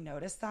to really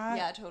notice that.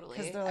 Yeah, totally.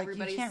 Because they're like,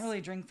 you can't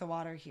really drink the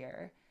water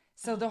here.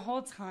 So the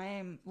whole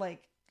time,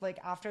 like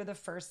after the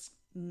first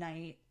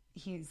night,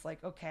 he's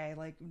like, okay,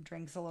 like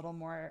drinks a little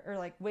more, or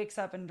like wakes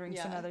up and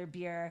drinks another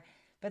beer.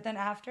 But then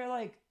after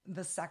like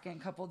the second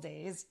couple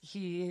days,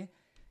 he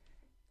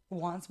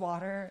wants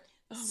water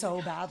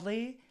so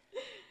badly,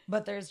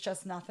 but there's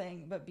just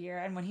nothing but beer.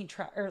 And when he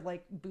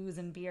like booze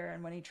and beer,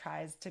 and when he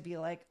tries to be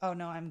like, oh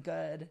no, I'm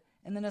good.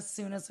 And then as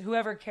soon as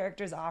whoever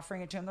character's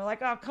offering it to him, they're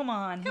like, oh, come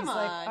on. He's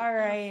like, all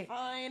right.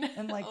 Fine.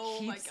 And like,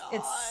 oh my God.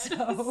 it's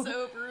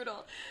so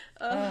brutal.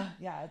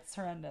 yeah, it's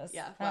horrendous.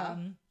 Yeah. Wow.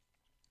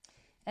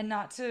 And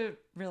not to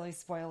really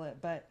spoil it,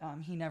 but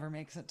he never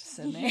makes it to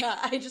Sydney. Yeah,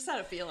 I just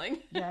had a feeling.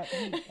 Yeah,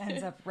 he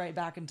ends up right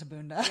back into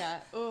Boonda. Yeah.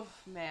 Oh,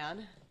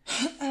 man.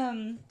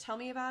 Tell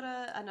me about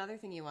another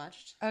thing you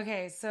watched.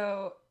 Okay,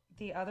 so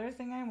the other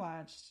thing I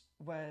watched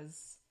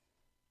was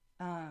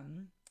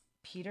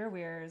Peter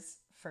Weir's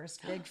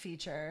first big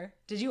feature.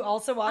 Did you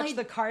also watch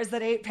The Cars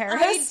That Ate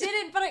Paris? I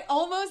didn't, but I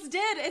almost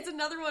did. It's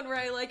another one where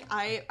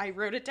I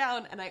wrote it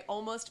down and I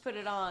almost put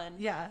it on.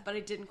 Yeah. But I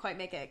didn't quite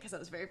make it because I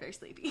was very, very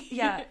sleepy.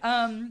 Yeah.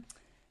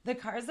 The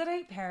Cars That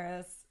Ate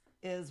Paris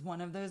is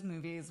one of those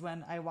movies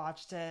when I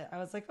watched it, I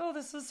was like, oh,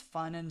 this is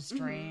fun and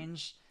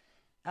strange.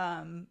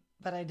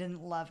 But I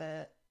didn't love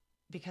it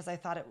because I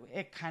thought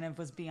it kind of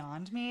was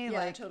beyond me.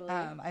 Yeah, like, totally.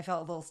 I felt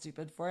a little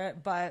stupid for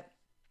it, but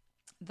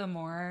the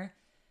more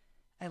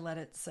I let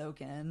it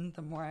soak in,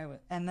 the more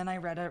and then I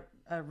read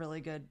a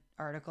really good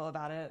article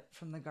about it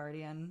from The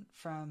Guardian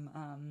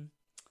from,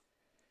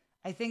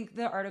 I think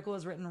the article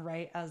was written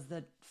right as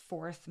the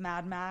fourth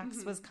Mad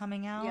Max was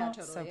coming out. Yeah,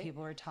 totally. So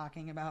people were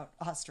talking about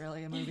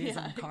Australia movies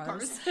and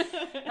cars.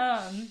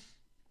 Cars.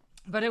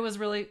 But it was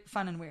really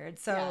fun and weird.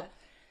 So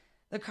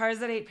The Cars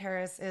That Ate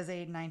Paris is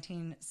a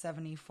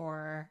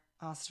 1974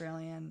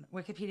 Australian.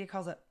 Wikipedia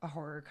calls it a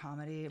horror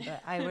comedy,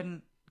 but I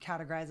wouldn't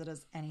categorize it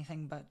as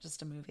anything but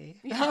just a movie.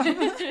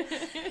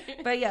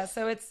 But yeah,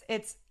 so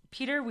it's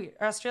Peter Weir,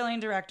 Australian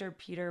director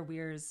Peter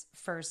Weir's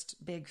first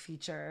big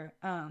feature,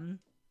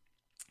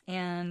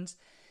 and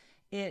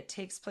it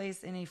takes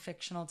place in a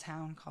fictional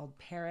town called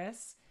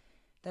Paris.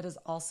 That is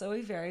also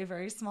a very,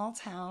 very small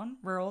town,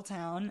 rural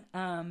town,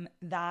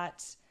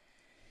 that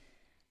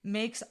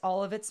makes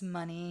all of its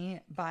money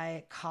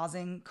by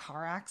causing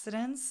car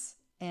accidents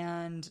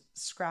and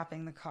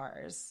scrapping the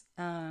cars.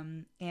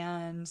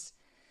 And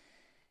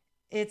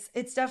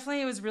it's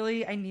definitely, it was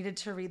really, I needed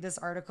to read this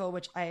article,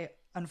 which I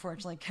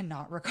unfortunately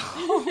cannot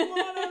recall.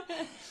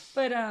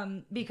 But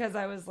because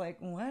I was like,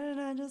 what did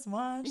I just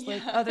watch?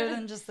 Like, other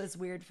than just this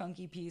weird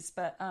funky piece.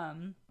 But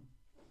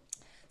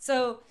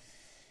so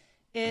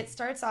it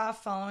starts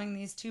off following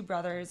these two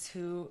brothers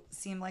who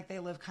seem like they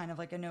live kind of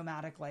like a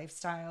nomadic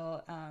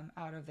lifestyle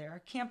out of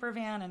their camper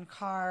van and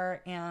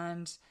car,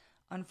 and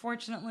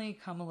unfortunately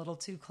come a little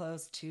too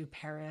close to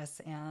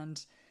Paris,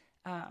 and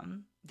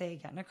they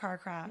get in a car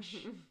crash,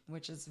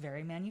 which is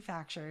very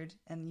manufactured,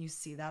 and you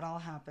see that all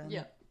happen.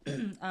 Yeah.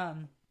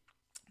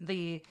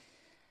 The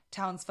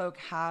townsfolk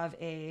have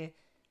a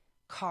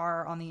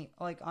car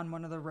on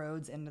one of the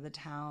roads into the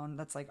town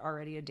that's like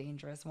already a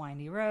dangerous,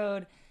 windy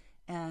road,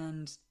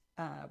 and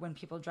when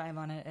people drive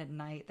on it at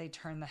night, they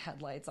turn the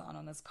headlights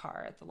on this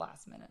car at the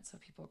last minute, so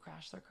people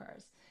crash their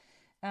cars.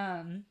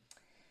 And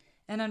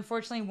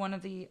unfortunately, one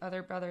of the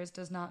other brothers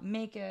does not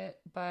make it,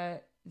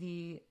 but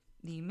the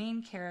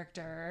main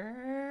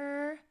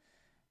character,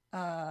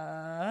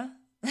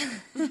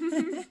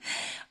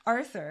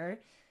 Arthur,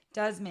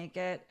 does make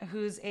it,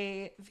 who's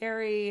a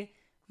very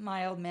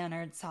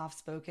mild-mannered,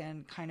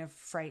 soft-spoken, kind of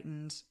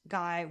frightened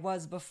guy,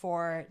 was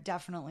before,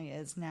 definitely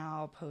is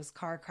now,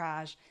 post-car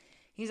crash.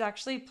 He's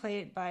actually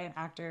played by an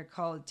actor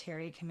called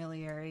Terry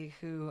Camilleri,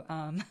 who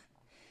I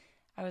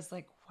was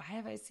like, why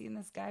have I seen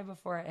this guy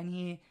before? And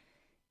he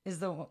is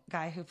the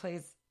guy who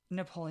plays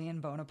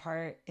Napoleon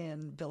Bonaparte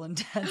in Bill and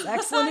Ted's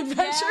Excellent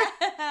Adventure.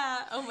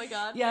 Yeah. Oh my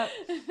God. Yep.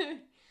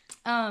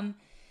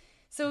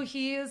 So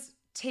he is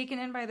taken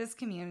in by this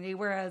community,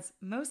 whereas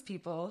most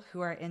people who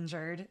are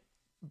injured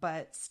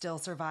but still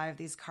survive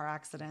these car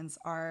accidents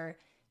are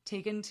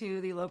taken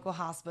to the local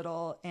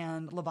hospital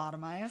and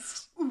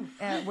lobotomized,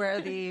 where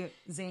the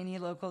zany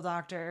local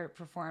doctor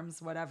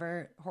performs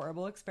whatever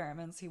horrible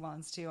experiments he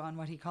wants to on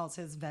what he calls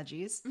his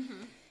veggies.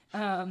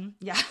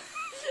 Yeah.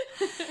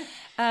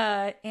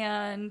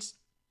 And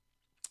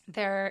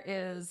there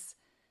is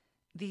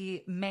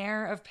the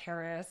mayor of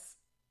Paris,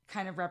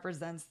 kind of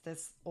represents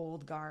this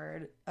old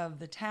guard of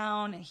the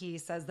town. He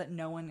says that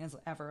no one is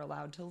ever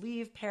allowed to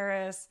leave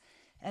Paris.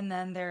 And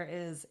then there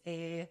is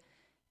a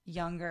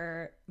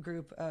younger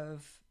group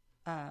of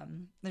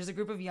there's a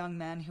group of young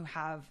men who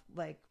have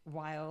like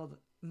wild,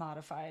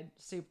 modified,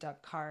 souped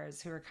up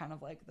cars who are kind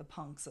of like the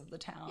punks of the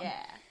town.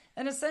 Yeah.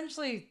 And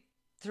essentially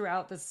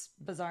throughout this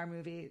bizarre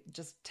movie,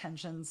 just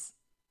tensions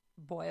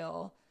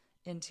boil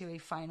into a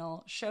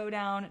final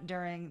showdown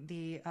during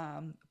the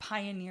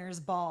Pioneers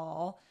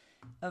Ball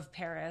of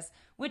Paris,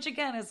 which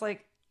again is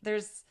like,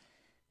 there's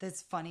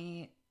this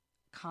funny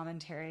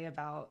commentary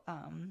about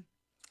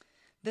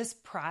this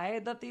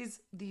pride that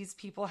these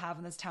people have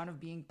in this town of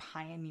being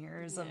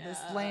pioneers of this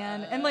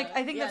land. And like,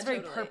 I think that's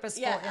very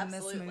purposeful in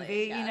this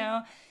movie, you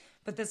know?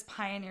 But this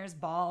Pioneers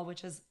Ball,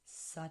 which is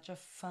such a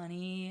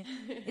funny,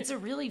 it's a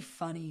really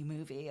funny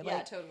movie. Yeah,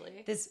 like,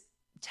 totally. This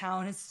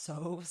town is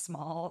so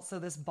small. So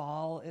this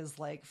ball is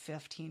like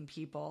 15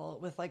 people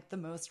with like the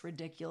most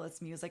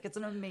ridiculous music. It's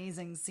an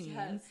amazing scene.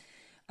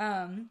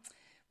 Yes.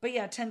 But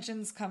yeah,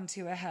 tensions come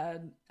to a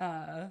head,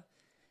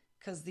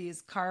 because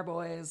these car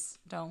boys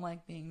don't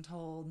like being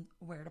told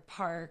where to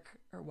park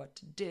or what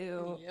to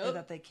do, or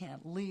that they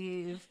can't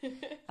leave.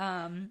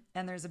 And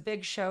there's a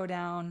big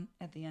showdown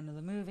at the end of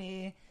the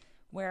movie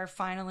where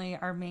finally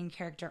our main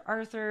character,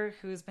 Arthur,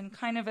 who's been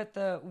kind of at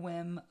the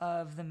whim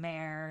of the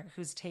mayor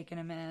who's taken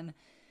him in,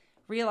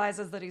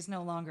 realizes that he's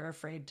no longer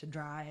afraid to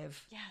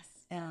drive. Yes.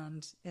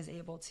 And is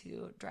able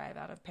to drive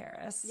out of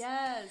Paris.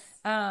 Yes.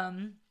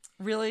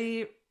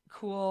 Really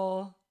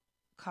cool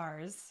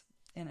cars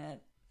in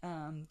it.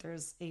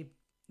 There's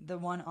the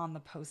one on the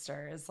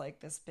poster is like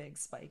this big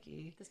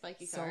spiky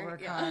silver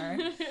car.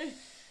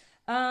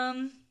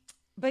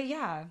 But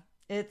yeah,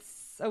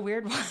 it's a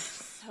weird one.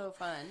 So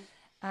fun.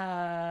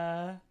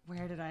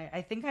 Where did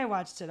I think I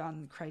watched it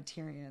on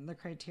Criterion, the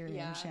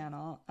Criterion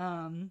channel.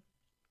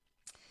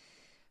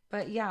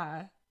 But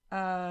yeah,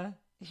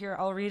 here,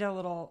 I'll read a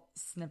little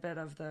snippet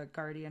of the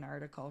Guardian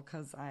article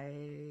because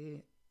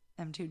I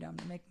am too dumb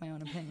to make my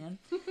own opinion.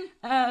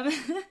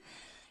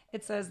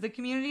 It says, the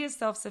community is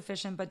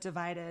self-sufficient but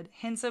divided.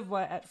 Hints of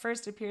what at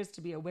first appears to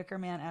be a Wicker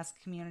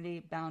Man-esque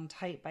community bound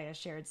tight by a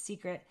shared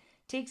secret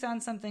takes on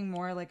something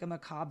more like a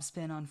macabre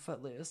spin on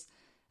Footloose.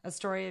 A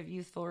story of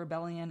youthful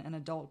rebellion and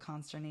adult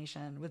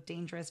consternation with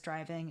dangerous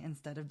driving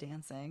instead of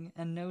dancing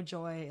and no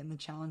joy in the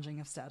challenging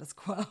of status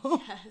quo.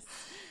 Yes.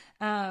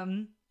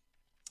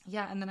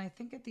 Yeah, and then I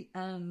think at the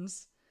end,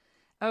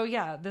 oh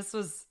yeah, this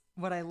was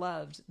what I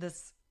loved.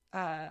 This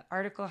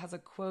article has a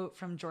quote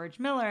from George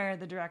Miller,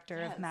 the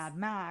director of Mad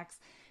Max.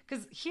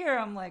 Because here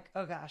I'm like,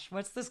 oh gosh,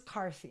 what's this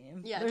car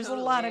theme? Yeah, There's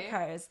totally. a lot of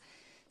cars.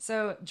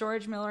 So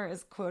George Miller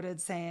is quoted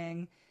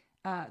saying,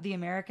 the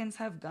Americans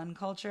have gun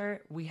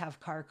culture, we have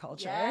car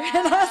culture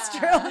in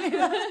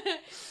Australia.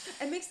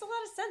 It makes a lot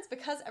of sense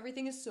because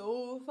everything is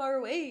so far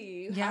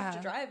away. You have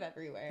to drive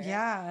everywhere.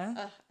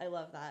 Yeah. I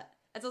love that.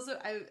 It's also,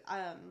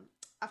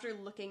 after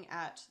looking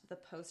at the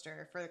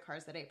poster for The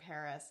Cars That Ate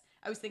Paris,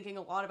 I was thinking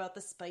a lot about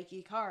the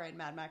spiky car in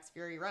Mad Max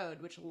Fury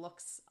Road, which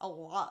looks a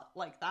lot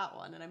like that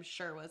one, and I'm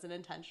sure was an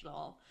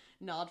intentional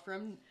nod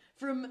from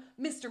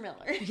Mr.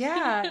 Miller.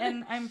 Yeah,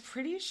 and I'm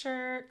pretty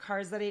sure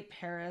Cars That Ate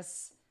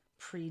Paris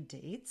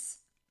predates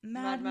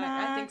Mad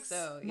Max. I think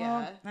so, yeah.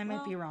 Well, I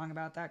might be wrong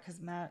about that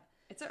because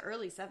It's the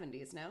early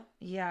 70s, no?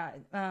 Yeah,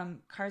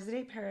 Cars That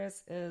Ate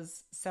Paris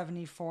is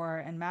 74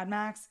 and Mad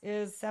Max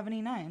is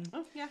 79.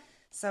 Oh, yeah.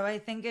 So I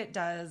think it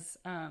does.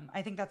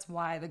 I think that's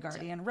why The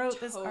Guardian wrote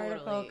this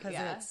article, because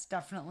it's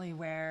definitely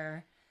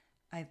where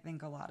I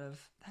think a lot of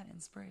that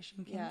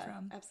inspiration came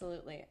from.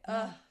 Absolutely.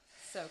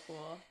 So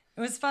cool.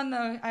 It was fun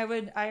though. I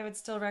would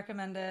still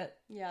recommend it.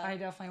 Yeah. I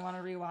definitely want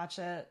to rewatch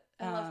it.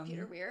 I love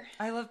Peter Weir.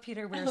 I love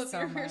Peter Weir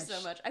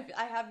so much.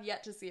 I have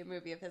yet to see a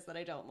movie of his that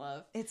I don't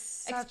love. It's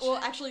such... Well,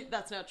 actually,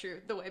 that's not true.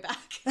 The Way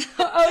Back.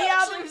 Oh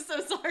yeah, I'm so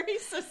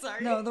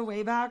sorry. No, The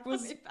Way Back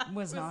was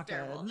not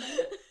terrible. good.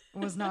 It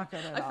was not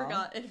good at all. I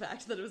forgot, in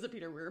fact, that it was a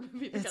Peter Weir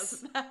movie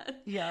because of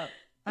that. Yeah.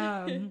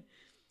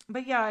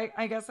 But yeah,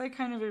 I guess I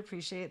kind of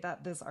appreciate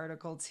that this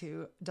article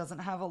too doesn't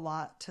have a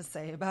lot to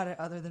say about it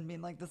other than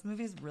being like, this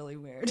movie's really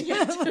weird.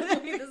 Yeah, this is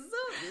a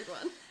weird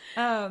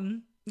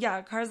one.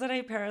 Yeah, Cars That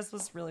Ate Paris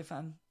was really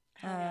fun.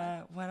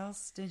 What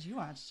else did you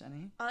watch,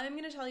 Jenny? I'm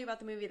going to tell you about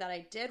the movie that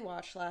I did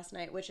watch last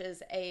night, which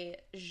is a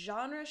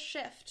genre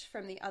shift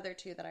from the other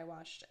two that I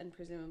watched, and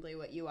presumably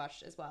what you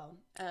watched as well.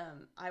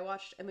 I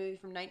watched a movie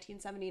from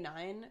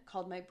 1979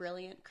 called My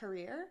Brilliant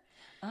Career.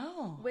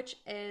 Oh. Which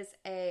is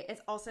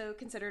it's also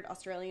considered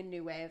Australian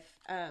New Wave,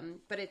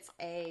 but it's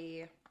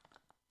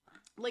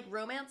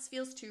romance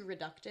feels too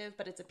reductive,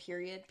 but it's a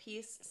period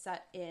piece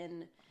set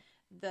in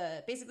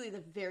basically the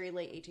very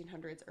late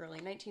 1800s, early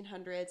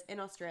 1900s in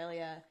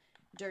Australia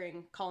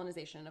during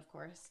colonization, of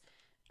course.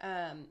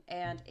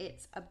 And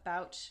it's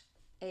about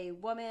a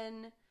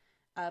woman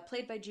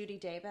played by Judi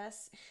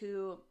Davis,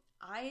 who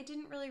I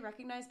didn't really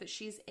recognize, but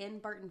she's in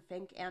Barton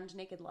Fink and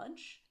Naked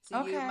Lunch,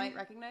 so you might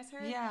recognize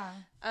her. Yeah.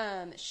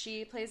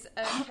 She plays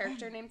a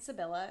character named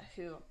Sibylla,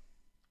 who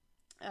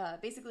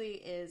basically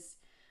is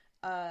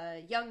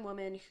a young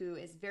woman who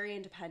is very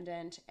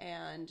independent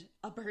and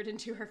a burden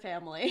to her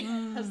family,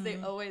 as they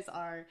always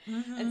are.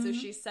 And so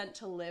she's sent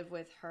to live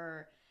with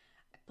her,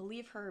 I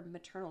believe her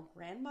maternal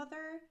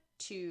grandmother,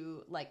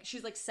 to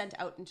she's sent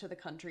out into the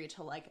country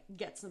to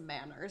get some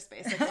manners,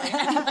 basically,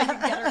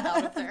 and get her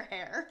out of their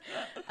hair.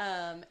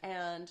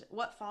 And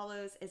what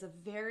follows is a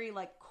very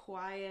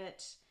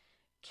quiet,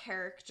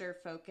 character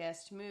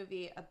focused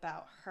movie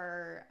about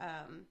her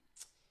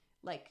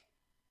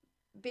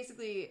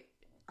basically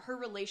her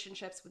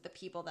relationships with the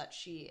people that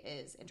she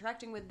is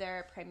interacting with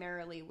there,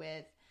 primarily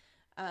with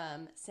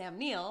Sam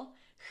Neill,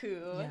 who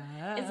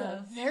is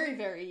a very,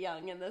 very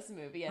young in this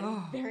movie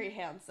and very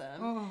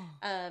handsome,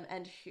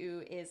 and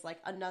who is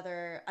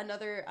another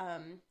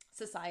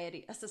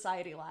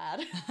society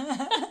lad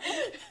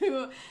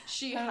who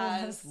she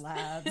has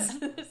lads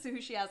who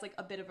she has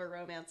a bit of a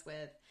romance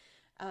with,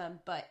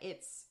 but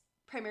it's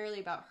primarily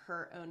about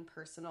her own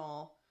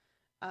personal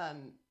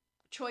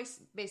choice,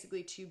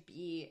 basically, to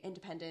be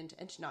independent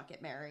and to not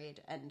get married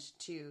and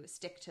to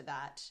stick to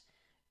that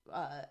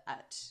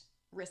at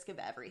risk of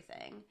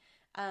everything.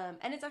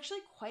 And it's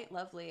actually quite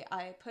lovely.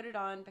 I put it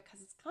on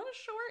because it's kind of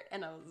short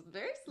and I was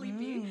very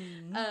sleepy.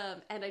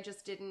 And I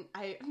just didn't,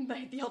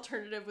 the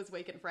alternative was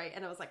Wake and Fright,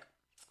 and I was like,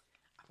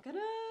 I'm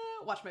gonna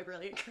watch My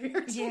Brilliant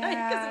Career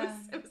tonight because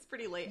it was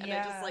pretty late and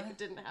I just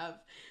didn't have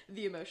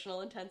the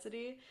emotional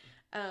intensity.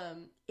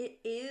 It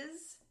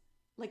is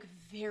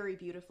very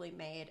beautifully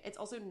made. It's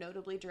also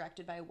notably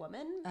directed by a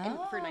woman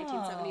for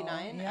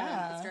 1979.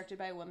 It's directed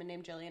by a woman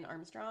named Gillian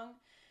Armstrong.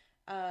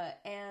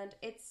 And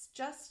it's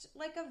just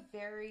a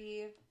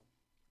very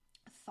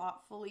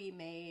thoughtfully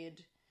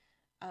made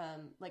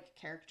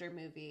character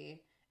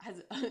movie.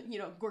 Has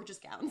gorgeous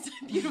gowns,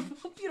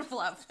 beautiful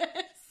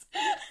outfits.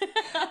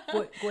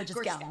 Gorgeous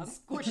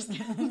gowns.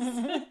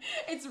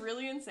 It's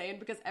really insane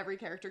because every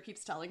character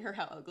keeps telling her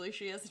how ugly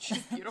she is and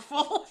she's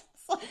beautiful.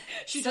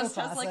 She so just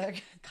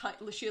classic.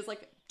 has she has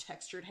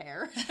textured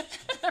hair.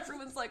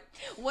 Everyone's like,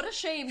 what a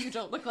shame you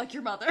don't look like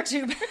your mother.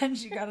 Too bad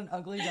she got an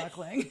ugly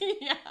duckling.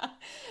 Yeah.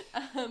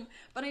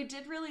 But I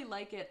did really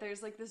like it. There's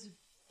this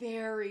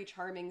very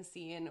charming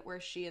scene where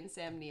she and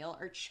Sam Neill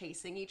are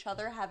chasing each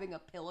other, having a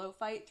pillow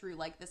fight through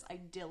this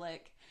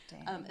idyllic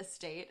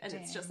estate, and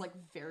it's just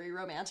very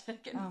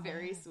romantic and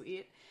very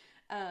sweet.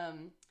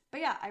 But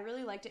yeah, I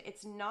really liked it.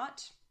 It's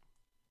not,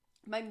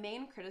 my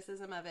main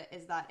criticism of it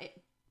is that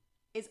it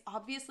is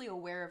obviously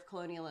aware of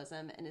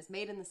colonialism and is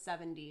made in the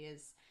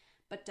 70s,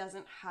 but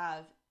doesn't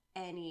have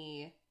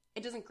any,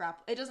 it doesn't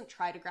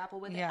try to grapple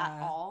with it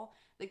at all.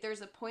 Like,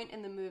 there's a point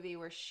in the movie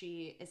where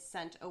she is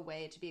sent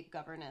away to be a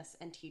governess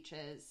and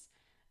teaches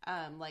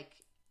a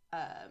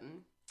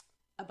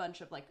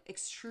bunch of like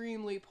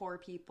extremely poor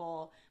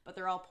people, but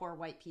they're all poor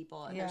white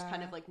people, and there's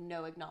kind of like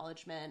no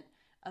acknowledgement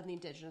of the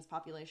indigenous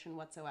population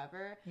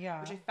whatsoever,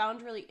 which I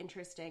found really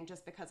interesting,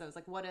 just because I was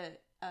like, what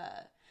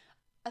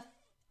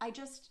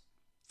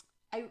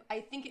I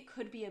think it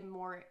could be a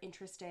more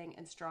interesting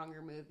and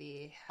stronger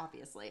movie,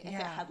 obviously, if it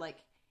had like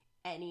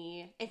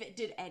if it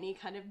did any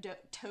kind of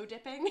toe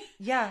dipping.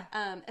 Yeah.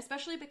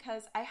 Especially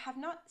because I have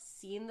not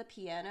seen The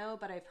Piano,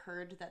 but I've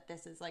heard that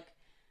this is like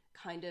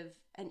kind of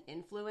an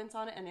influence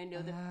on it, and I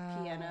know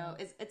that Piano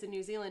it's a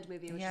New Zealand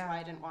movie, which is why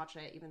I didn't watch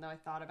it, even though I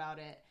thought about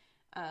it.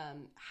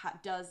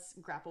 Does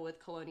grapple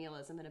with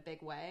colonialism in a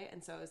big way,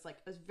 and so I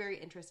was very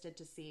interested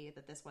to see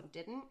that this one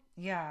didn't.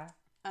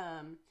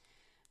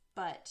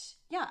 But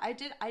yeah, I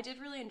did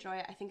really enjoy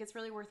it. I think it's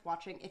really worth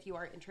watching if you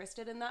are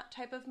interested in that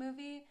type of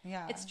movie.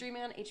 Yeah, it's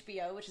streaming on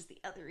HBO, which is the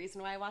other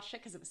reason why I watched it,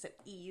 because it was so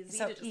easy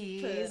to just put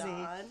it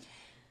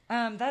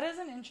on. That is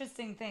an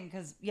interesting thing,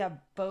 because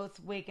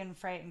both Wake and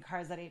Fright and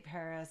Cars That Ate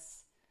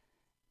Paris,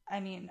 I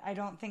mean, I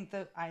don't think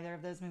that either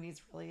of those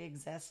movies really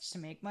exist to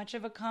make much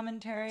of a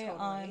commentary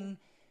on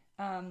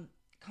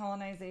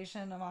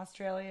colonization of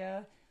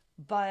Australia,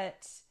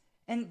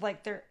 and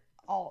like they're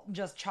all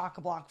just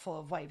chock-a-block full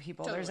of white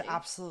people. There's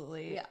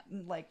absolutely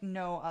like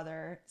no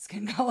other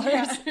skin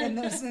colors in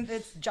those.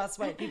 It's just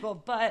white people,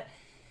 but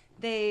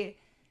they're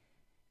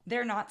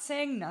not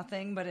saying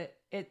nothing, but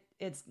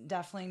it's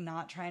definitely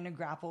not trying to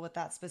grapple with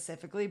that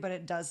specifically, but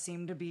it does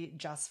seem to be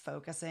just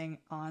focusing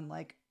on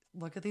like,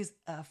 look at these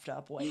effed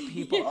up white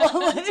people.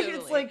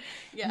 It's like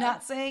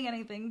not saying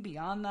anything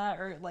beyond that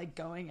or like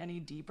going any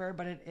deeper,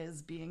 but it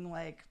is being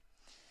like,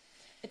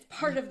 it's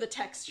part of the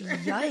texture.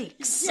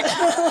 Yikes.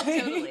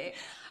 Totally.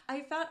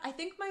 I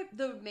think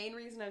the main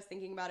reason I was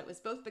thinking about it was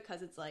both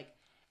because it's like,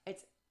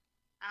 it's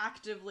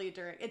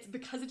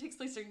because it takes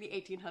place during the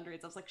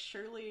 1800s. I was like,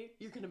 surely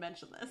you're going to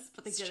mention this,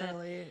 but they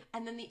didn't.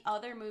 And then the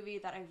other movie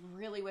that I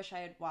really wish I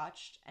had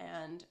watched,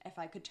 and if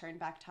I could turn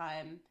back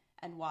time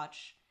and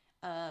watch,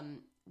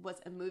 was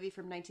a movie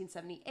from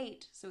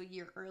 1978, so a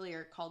year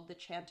earlier, called The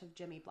Chant of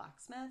Jimmy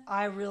Blacksmith.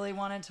 I really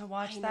wanted to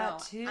watch that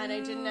too. And I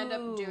didn't end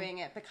up doing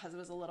it because it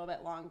was a little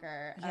bit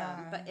longer.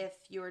 But if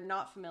you're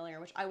not familiar,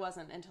 which I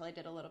wasn't until I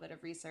did a little bit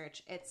of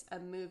research, it's a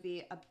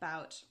movie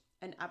about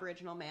an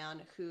Aboriginal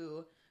man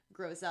who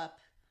grows up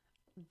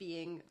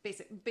being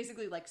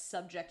basically like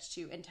subject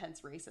to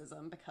intense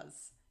racism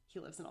because he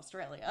lives in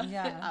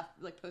Australia,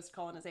 like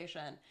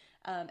post-colonization,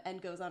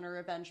 and goes on a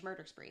revenge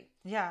murder spree.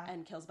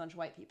 And kills a bunch of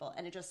white people.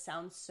 And it just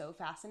sounds so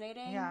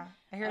fascinating. I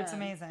hear it's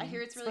amazing. I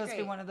hear it's really supposed great.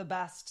 to be one of the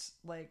best,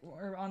 like,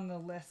 or on the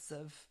lists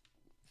of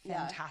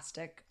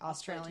fantastic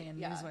Australian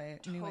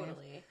newswave.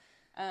 Totally.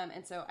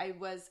 And so I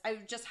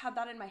just had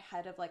that in my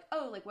head of like,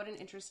 oh, like what an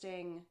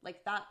interesting,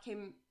 like that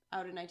came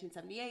out in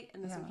 1978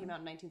 and this one came out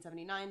in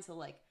 1979. So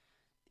like,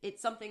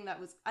 it's something that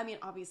was, I mean,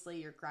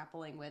 obviously you're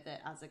grappling with it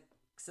as a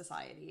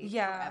society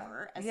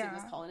forever as soon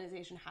as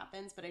colonization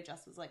happens, but I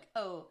just was like,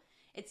 oh,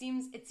 it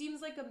seems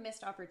like a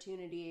missed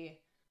opportunity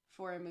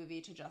for a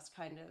movie to just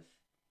kind of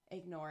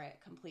ignore it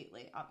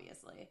completely,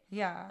 obviously.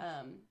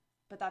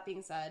 But that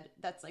being said,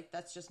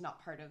 that's just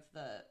not part of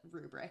the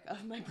rubric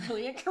of my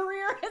brilliant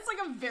career. It's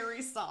like a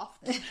very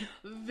soft.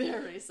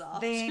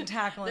 They ain't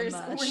tackling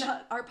much.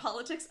 Our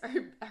politics are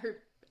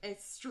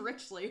it's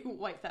strictly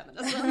white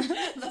feminism.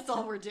 That's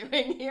all we're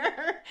doing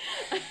here.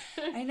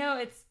 I know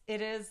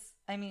it is.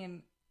 I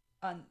mean,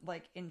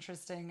 like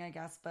interesting, I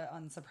guess, but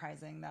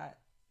unsurprising that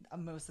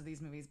most of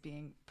these movies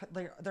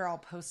they're all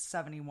post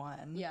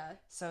 71.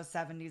 So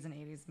 70s and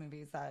 80s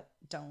movies that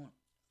don't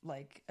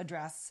like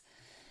address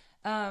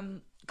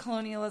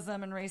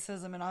colonialism and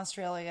racism in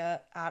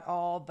Australia at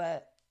all.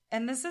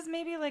 And this is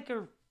maybe like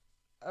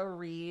a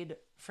read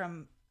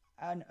from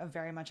a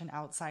very much an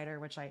outsider,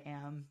 which I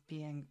am,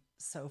 being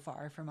so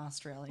far from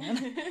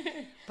Australian.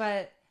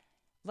 But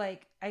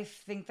like, I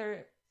think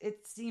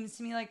it seems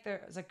to me like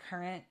there's a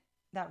current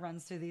that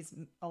runs through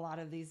a lot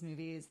of these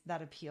movies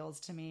that appeals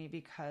to me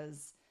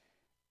because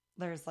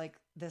there's like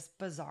this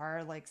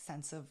bizarre like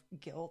sense of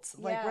guilt,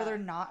 like where they're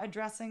not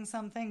addressing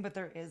something, but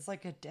there is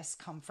like a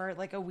discomfort,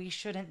 like we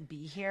shouldn't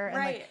be here, and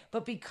like,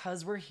 but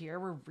because we're here,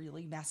 we're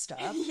really messed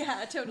up.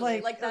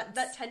 Totally. Like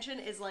that tension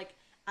is like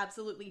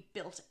absolutely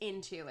built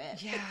into it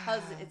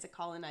because it's a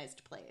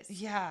colonized place.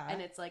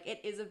 And it's like, it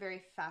is a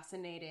very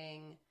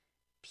fascinating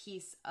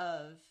piece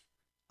of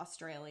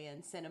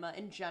Australian cinema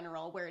in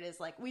general, where it is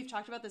like, we've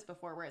talked about this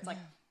before, where it's like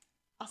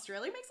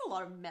Australia makes a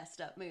lot of messed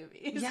up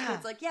movies. And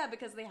it's like,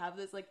 because they have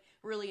this like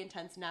really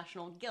intense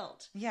national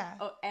guilt.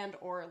 And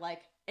or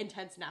like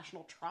intense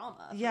national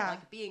trauma from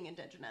like being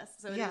Indigenous.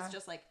 So it is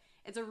just like,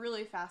 it's a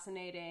really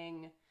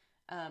fascinating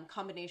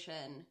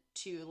combination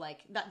to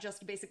like that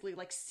just basically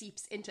like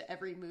seeps into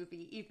every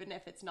movie, even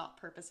if it's not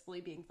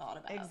purposefully being thought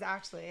about.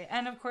 Exactly.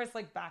 And of course,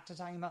 like back to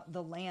talking about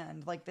the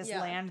land, like this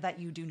Yeah. land that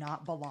you do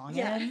not belong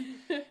Yeah. in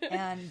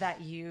and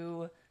that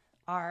you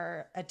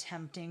are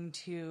attempting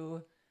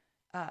to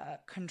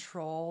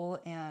control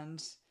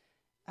and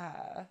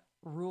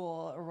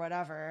rule or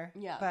whatever.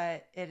 Yeah.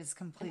 But it is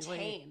completely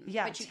tame,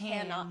 yeah, but you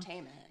cannot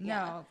tame it.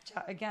 No,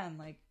 again,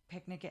 like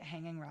Picnic at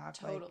Hanging Rock.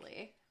 Totally.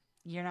 Like,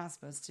 you're not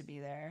supposed to be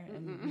there,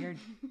 and you're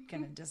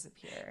gonna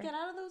disappear. Get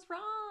out of those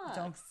rocks.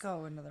 Don't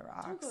go into the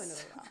rocks. Don't go into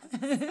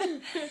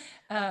the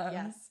rocks.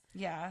 Yes.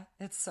 Yeah,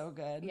 it's so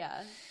good.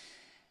 Yeah.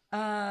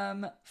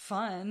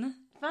 Fun.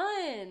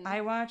 Fun.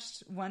 I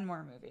watched one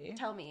more movie.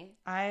 Tell me.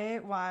 I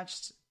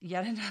watched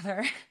yet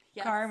another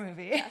Yes. car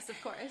movie. Yes, of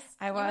course.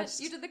 I watched.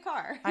 You did the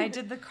car. I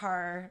did the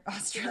car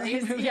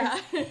Australian movie. Yeah.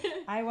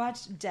 I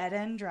watched Dead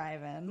End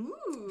Drive-In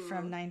Ooh.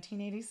 from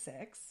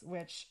 1986,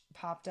 which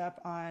popped up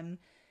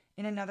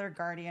in another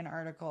Guardian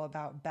article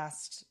about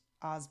best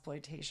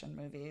Ozploitation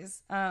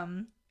movies.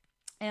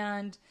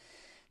 And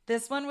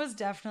this one was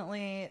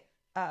definitely,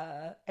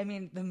 I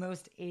mean, the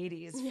most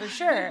 80s for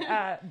sure,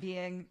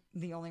 being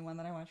the only one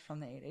that I watched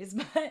from the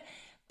 80s.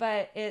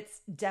 But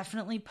it's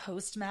definitely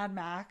post Mad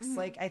Max. Mm-hmm.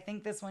 Like, I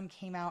think this one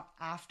came out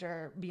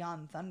after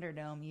Beyond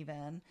Thunderdome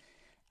even.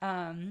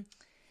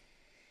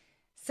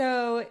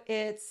 So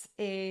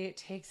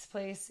takes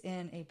place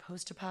in a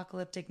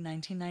post-apocalyptic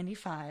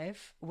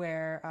 1995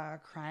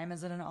 where crime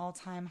is at an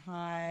all-time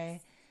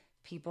high,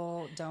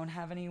 people don't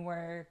have any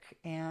work,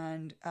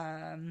 and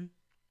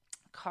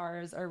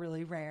cars are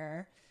really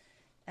rare.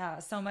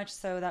 So much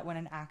so that when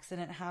an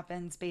accident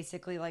happens,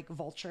 basically like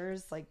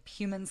vultures, like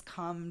humans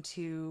come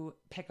to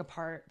pick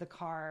apart the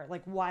car,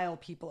 like while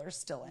people are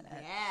still in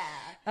it.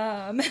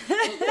 Yeah.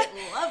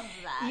 Love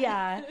that.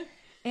 Yeah.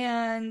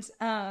 And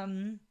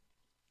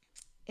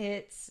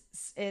it's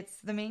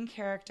the main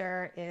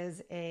character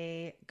is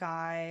a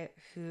guy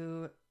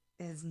who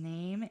his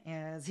name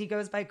is, he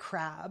goes by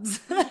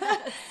Krabs.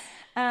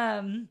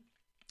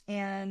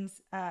 And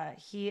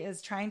he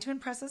is trying to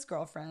impress his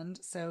girlfriend,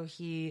 so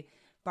he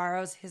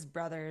borrows his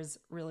brother's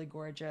really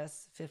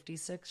gorgeous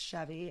 56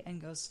 Chevy and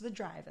goes to the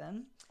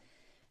drive-in.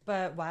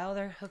 But while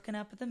they're hooking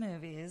up at the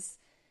movies,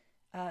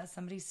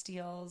 somebody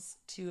steals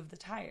 2 of the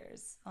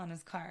tires on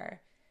his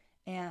car,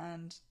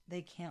 and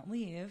they can't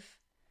leave,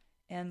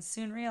 and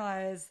soon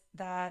realize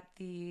that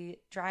the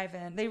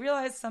drive-in, they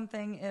realize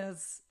something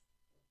is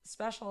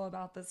special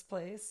about this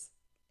place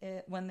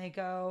when they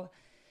go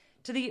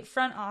to the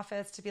front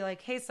office to be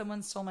like, hey,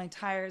 someone stole my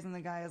tires. And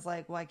the guy is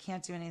like, well, I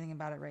can't do anything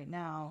about it right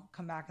now.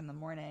 Come back in the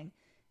morning.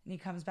 And he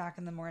comes back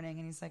in the morning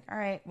and he's like, all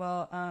right,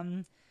 well,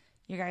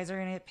 you guys are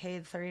going to get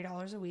paid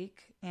 $30 a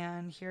week.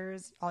 And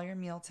here's all your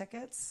meal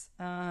tickets.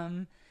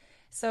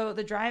 So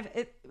the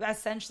it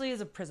essentially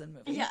is a prison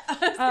movie. Yeah. I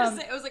was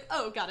gonna say, I was like,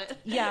 oh, got it.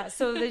 Yeah.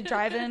 So the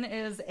drive-in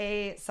is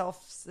a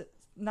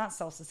not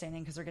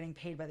self-sustaining because they're getting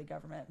paid by the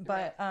government,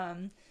 but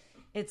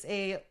it's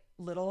a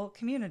little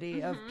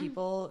community of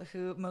people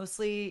who,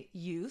 mostly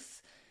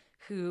youth,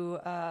 who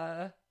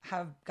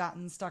have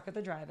gotten stuck at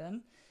the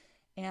drive-in.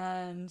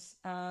 And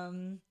I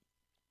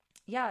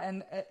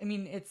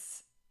mean,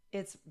 it's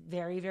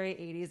very, very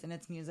 80s in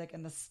its music,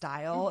 and the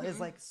style is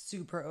like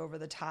super over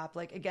the top.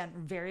 Like, again,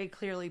 very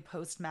clearly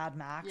post Mad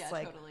Max, Yeah,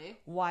 like totally.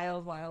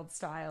 wild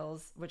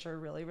styles, which are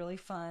really, really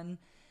fun.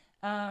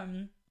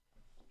 And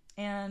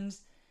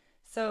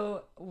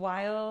so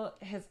while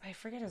I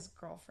forget his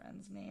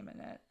girlfriend's name in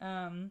it,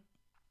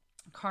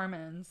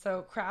 Carmen.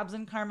 So Krabs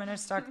and Carmen are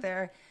stuck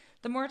there.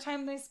 The more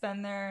time they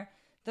spend there,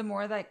 the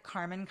more like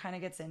Carmen kind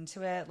of gets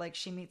into it. Like,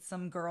 she meets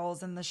some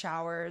girls in the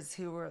showers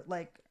who were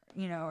like,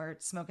 you know, are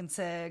smoking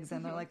cigs,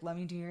 and they're like, let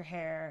me do your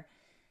hair.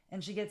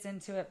 And she gets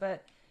into it.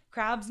 But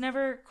Krabs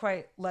never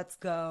quite lets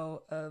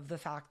go of the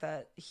fact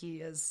that he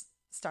is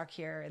stuck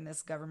here in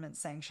this government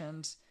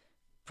sanctioned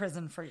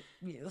prison for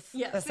youth,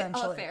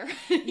 essentially. Fair.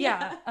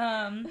 Yeah.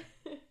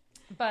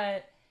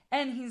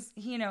 And he's,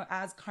 you know,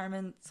 as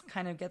Carmen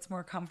kind of gets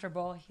more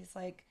comfortable, he's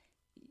like,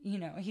 you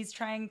know, he's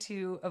trying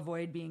to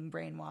avoid being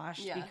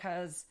brainwashed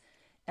because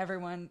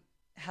everyone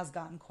has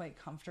gotten quite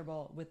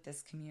comfortable with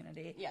this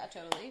community. Yeah,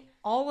 totally.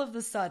 All of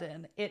a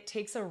sudden, it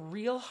takes a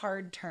real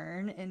hard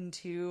turn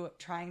into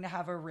trying to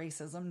have a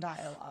racism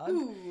dialogue.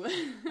 Ooh.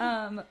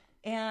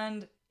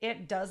 And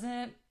it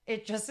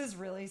just is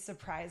really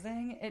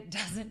surprising. It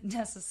doesn't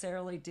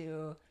necessarily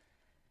do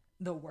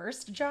the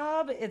worst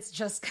job. It's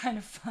just kind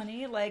of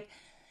funny. Like,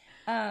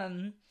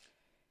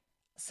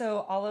 so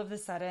all of a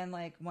sudden,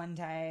 like one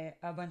day,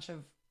 a bunch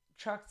of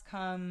trucks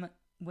come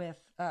with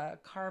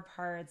car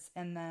parts,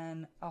 and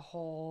then a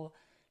whole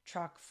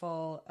truck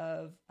full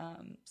of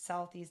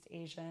Southeast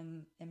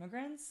Asian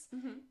immigrants.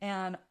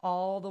 And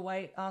all the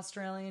white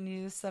Australian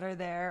youths that are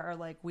there are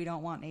like, we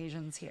don't want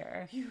Asians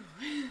here.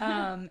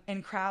 And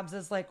Krabs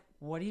is like,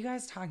 what are you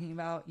guys talking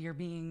about? You're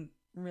being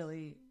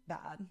really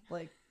bad.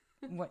 Like,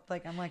 what?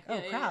 Like, I'm like, oh,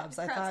 Krabs.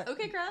 Krabs.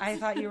 Okay, Krabs. I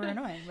thought you were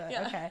annoying, but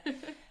okay.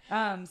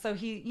 So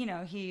he, you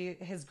know,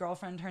 his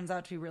girlfriend turns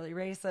out to be really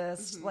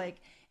racist. Like,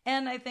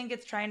 And I think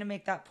it's trying to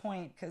make that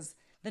point because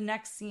the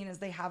next scene is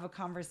they have a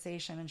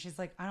conversation and she's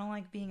like, I don't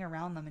like being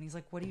around them. And he's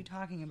like, what are you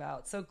talking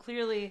about? So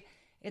clearly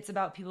it's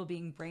about people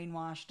being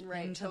brainwashed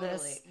into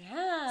this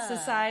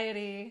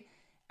society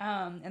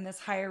and this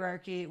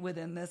hierarchy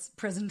within this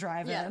prison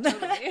drive-in. Yeah,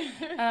 totally.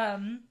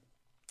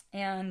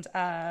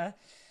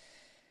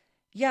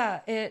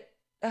 It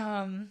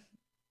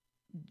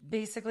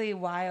basically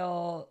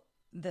while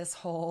this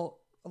whole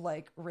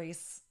like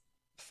race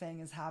thing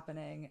is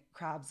happening,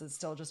 Krabs is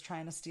still just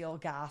trying to steal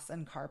gas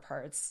and car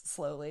parts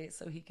slowly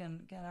so he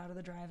can get out of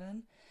the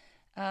drive-in.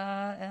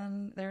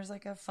 And there's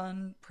like a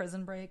fun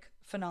prison break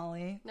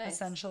finale,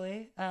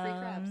 essentially.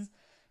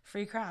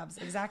 Free crabs,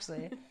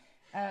 exactly.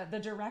 The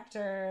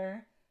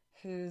director,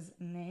 whose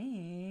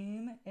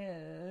name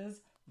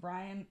is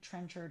Brian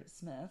Trenchard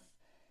Smith,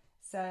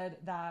 said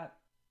that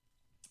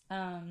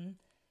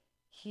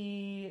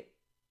he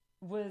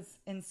was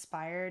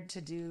inspired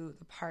to do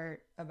the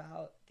part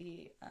about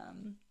the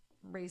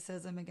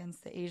racism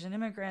against the Asian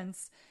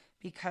immigrants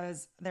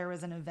because there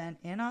was an event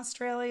in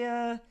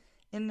Australia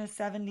in the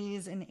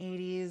 70s and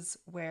 80s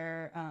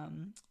where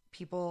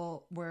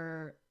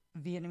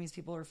Vietnamese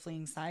people were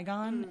fleeing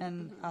Saigon,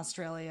 and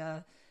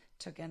Australia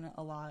took in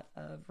a lot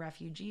of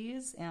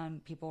refugees,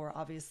 and people were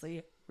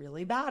obviously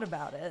really bad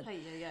about it.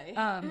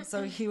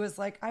 So he was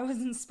like, I was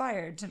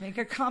inspired to make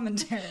a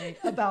commentary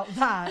about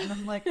that. And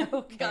I'm like,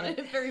 okay. Got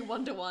it. Very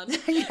one-to-one.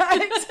 Yeah,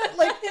 exactly.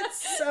 Like,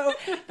 it's so,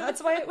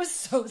 that's why it was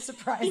so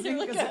surprising,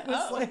 because it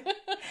was like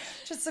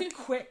just a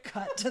quick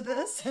cut to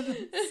this. And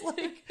it's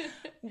like,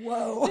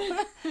 whoa.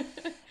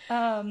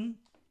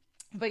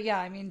 But yeah,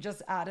 I mean,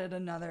 just added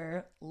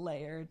another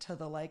layer to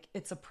the, like,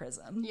 it's a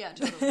prison. Yeah,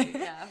 totally.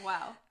 Yeah,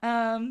 wow.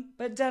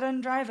 But Dead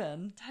End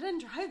Drive-In. Dead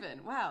End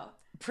Drive-In, wow.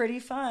 Pretty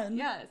fun.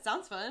 Yeah, it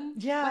sounds fun.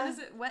 Yeah.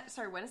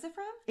 When is it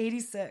from?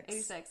 86.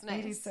 86, nice.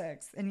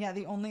 86. And yeah,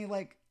 the only,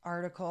 like,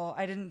 article,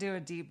 I didn't do a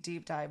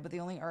deep dive, but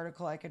the only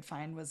article I could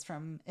find was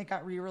from, it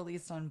got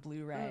re-released on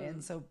Blu-ray,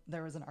 and so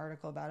there was an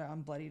article about it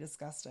on Bloody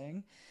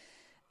Disgusting.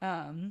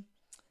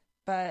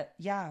 But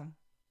yeah,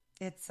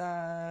 it's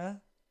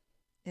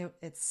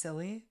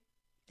silly.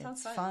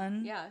 Sounds it's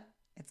fun. Yeah.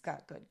 It's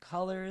got good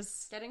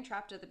colors. Getting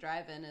trapped at the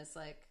drive-in is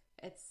like,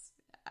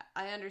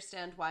 I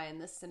understand why in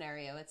this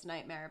scenario it's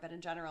nightmare, but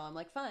in general I'm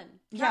like, fun.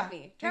 Trap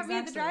me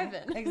at the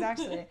drive-in.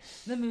 Exactly.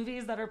 The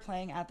movies that are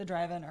playing at the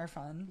drive-in are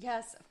fun.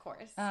 Yes, of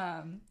course.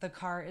 The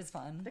car is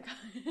fun.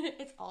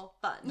 It's all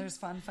fun. There's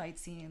fun fight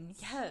scenes.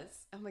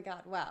 Yes. Oh my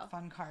god, wow.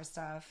 Fun car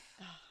stuff.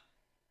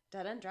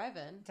 Dead End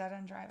Drive-In. Dead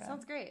End Drive-In.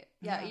 Sounds great.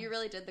 Yeah, you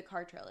really did the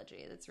car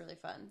trilogy. That's really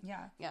fun.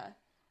 Yeah. Yeah.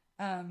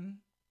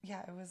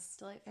 Yeah, it was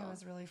delightful. It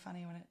was really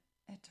funny when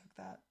it took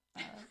that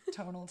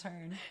tonal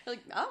turn.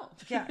 Like, oh.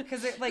 Yeah,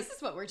 because it like this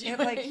is what we're doing. It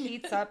like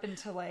heats up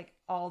into like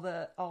all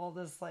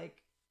this like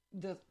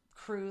the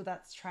crew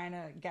that's trying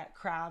to get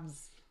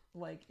Krabs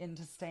like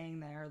into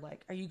staying there.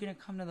 Like, are you gonna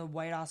come to the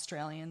White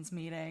Australians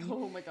meeting?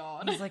 Oh my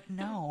god. And he's like,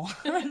 no.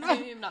 I'm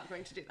not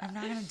going to do that. I'm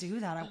not gonna do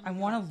that. I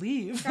want to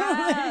leave.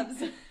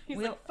 Krabs. He's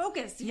like,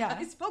 focus. You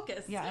guys,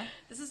 focus. Yeah.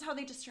 This is how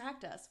they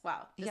distract us.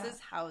 Wow. This is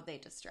how they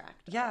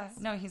distract us. Yeah.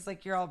 No, he's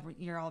like, you're all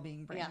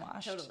being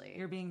brainwashed. Yeah, totally.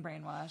 You're being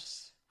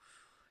brainwashed.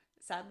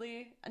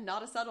 Sadly,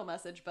 not a subtle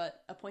message,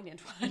 but a poignant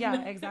one.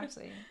 Yeah,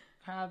 exactly.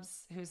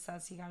 Krabs, who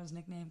says he got his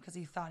nickname because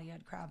he thought he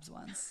had crabs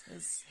once,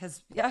 is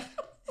his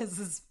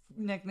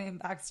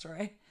nickname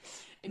backstory.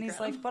 And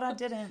he's like, but I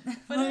didn't.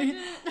 But I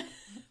didn't.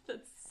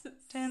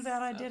 Turns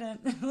out I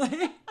didn't.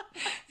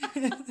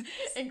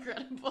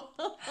 Incredible.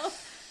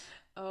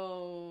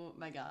 Oh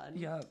my god.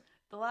 Yep.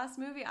 The last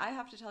movie I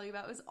have to tell you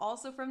about was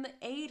also from the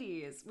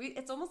 80s.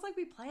 It's almost like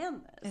we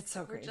planned this. It's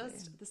so crazy.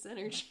 Just the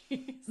synergy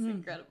is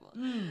incredible.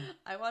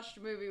 I watched a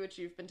movie which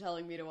you've been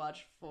telling me to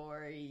watch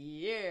for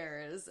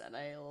years, and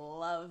I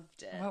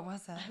loved it. What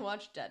was that? I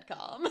watched Dead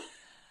Calm.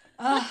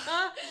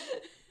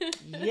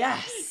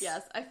 Yes.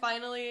 Yes, I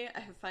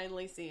have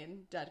finally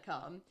seen Dead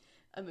Calm,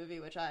 a movie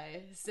which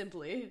I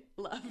simply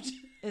loved.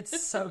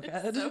 It's so good.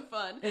 It's so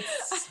fun.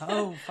 It's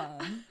so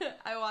fun.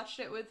 I watched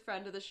it with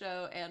friend of the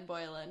show, Anne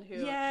Boylan, who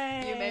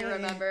Yay. you may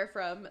remember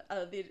from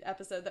the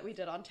episode that we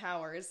did on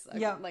Towers,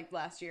 like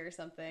last year or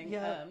something.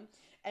 Yeah.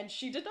 And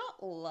she did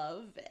not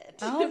love it.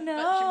 Oh,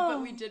 no.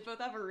 but we did both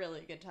have a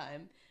really good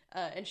time.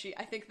 And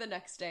I think the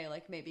next day,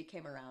 like, maybe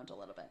came around a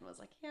little bit and was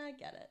like, yeah, I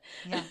get it.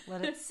 Yeah,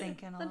 let it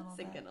sink in a little bit. Let it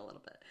sink in a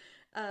little bit.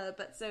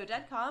 But so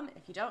Dead Calm,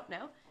 if you don't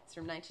know, it's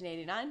from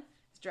 1989.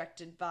 It's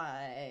directed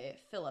by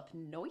Philip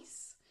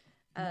Noyce.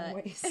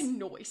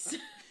 Noyce.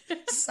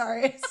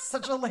 Sorry, it's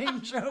such a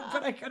lame joke,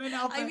 but I couldn't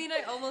help it. I mean,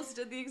 I almost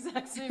did the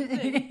exact same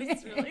thing.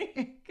 It's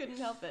really couldn't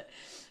help it.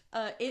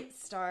 It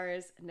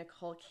stars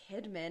Nicole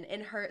Kidman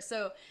in her.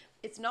 So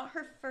it's not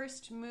her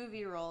first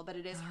movie role, but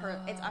it is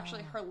her. It's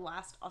actually her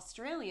last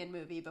Australian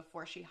movie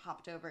before she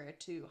hopped over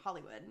to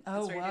Hollywood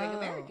and started doing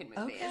American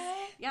movies. Okay.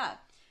 Yeah.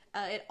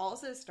 It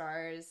also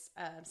stars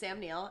Sam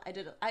Neill. I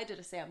did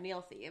a Sam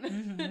Neill theme,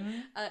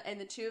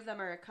 and the two of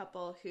them are a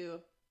couple who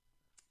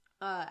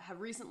have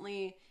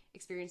recently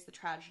experienced the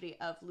tragedy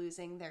of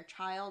losing their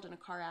child in a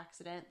car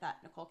accident that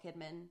Nicole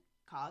Kidman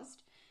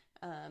caused.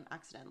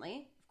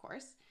 accidentally, of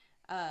course.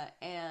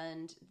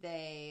 And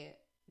they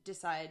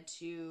decide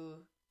to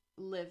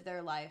live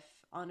their life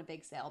on a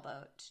big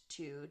sailboat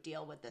to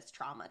deal with this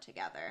trauma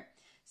together.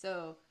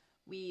 So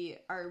we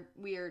are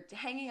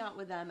hanging out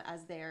with them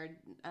as they're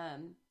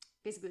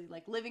basically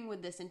like living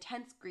with this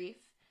intense grief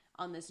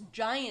on this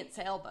giant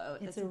sailboat.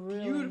 It's that's a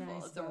really beautiful.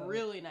 nice It's boat. a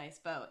really nice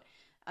boat.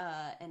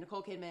 And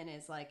Nicole Kidman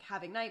is like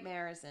having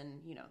nightmares,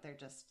 and you know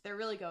they're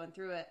really going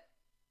through it.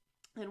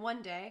 And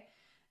one day,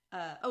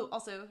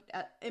 also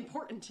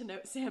important to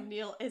note, Sam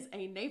Neill is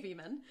a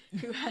Navyman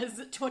who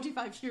has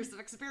 25 years of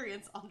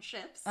experience on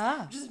ships,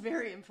 which is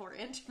very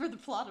important for the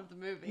plot of the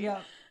movie.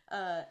 Yeah.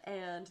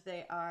 And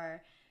they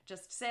are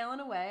just sailing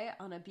away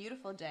on a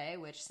beautiful day,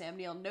 which Sam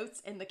Neill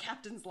notes in the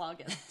captain's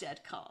log as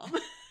dead calm.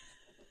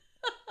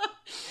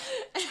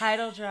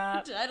 Title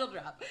drop. Title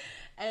drop.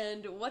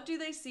 And what do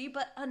they see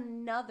but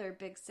another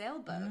big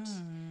sailboat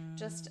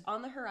just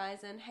on the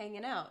horizon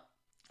hanging out?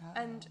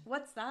 And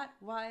what's that?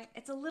 Why,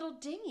 it's a little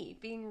dinghy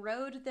being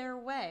rowed their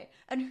way.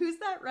 And who's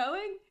that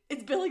rowing?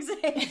 It's Billy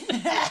Zane.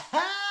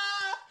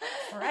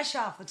 Fresh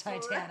off the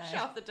Titanic. Fresh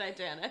off the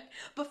Titanic.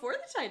 Before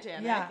the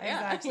Titanic. Yeah,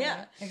 exactly.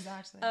 Yeah.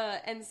 Exactly.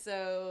 And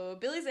so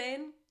Billy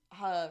Zane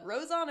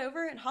rows on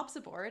over and hops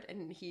aboard,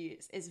 and he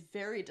is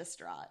very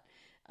distraught.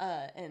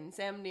 And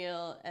Sam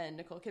Neill and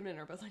Nicole Kidman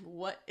are both like,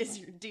 what is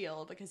your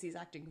deal? Because he's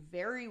acting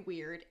very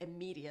weird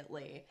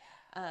immediately.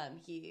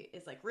 He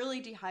is like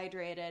really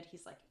dehydrated.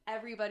 He's like,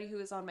 everybody who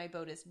is on my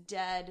boat is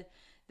dead.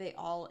 They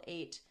all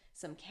ate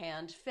some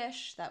canned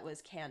fish that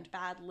was canned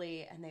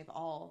badly, and they've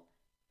all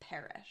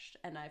perished.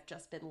 And I've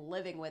just been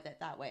living with it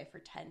that way for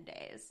 10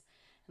 days.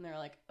 And they're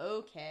like,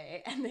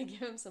 okay. And they give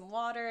him some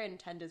water and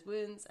tend his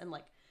wounds, and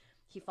like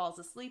he falls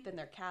asleep in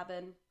their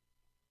cabin.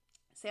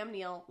 Sam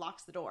Neill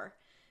locks the door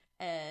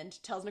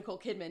and tells Nicole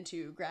Kidman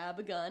to grab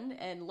a gun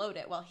and load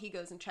it while he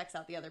goes and checks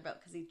out the other boat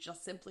because he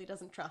just simply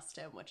doesn't trust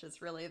him, which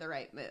is really the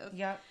right move.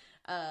 Yep.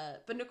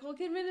 But Nicole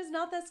Kidman is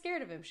not that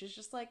scared of him. She's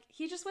just like,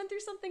 he just went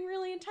through something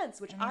really intense,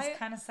 which And he's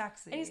kind of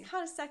sexy. And he's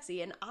kind of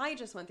sexy, and I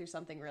just went through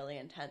something really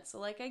intense. So,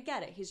 like, I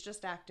get it. He's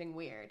just acting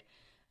weird.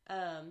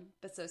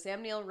 But so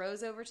Sam Neill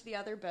rows over to the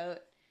other boat,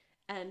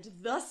 and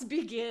thus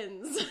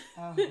begins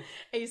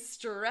a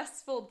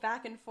stressful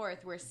back and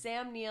forth where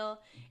Sam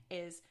Neill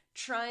is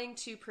trying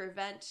to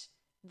prevent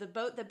the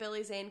boat that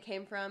Billy Zane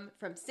came from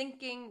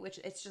sinking, which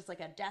it's just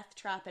like a death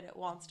trap and it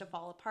wants to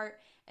fall apart.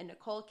 And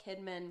Nicole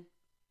Kidman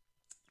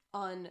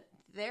on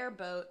their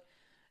boat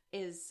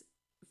is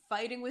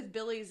fighting with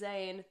Billy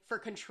Zane for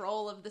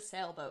control of the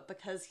sailboat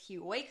because he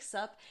wakes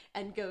up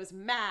and goes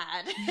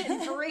mad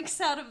and breaks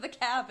out of the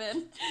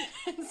cabin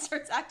and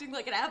starts acting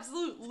like an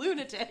absolute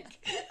lunatic.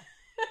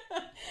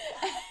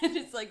 And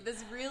it's like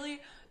this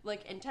really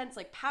like intense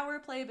like power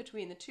play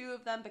between the two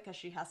of them because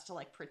she has to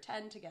like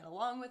pretend to get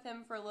along with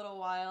him for a little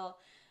while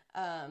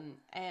and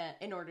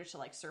in order to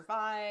like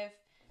survive.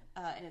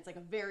 And it's like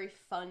a very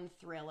fun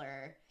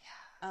thriller.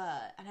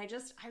 And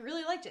I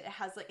really liked it. It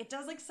has like, it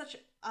does like such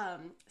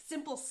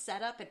simple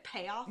setup and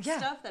payoff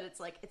stuff that it's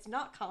like, it's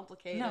not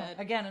complicated. No,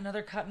 again,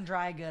 another cut and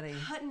dry goodie.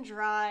 Cut and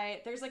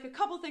dry. There's like a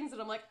couple things that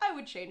I'm like, I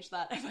would change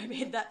that if I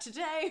made that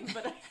today,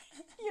 but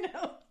you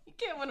know, you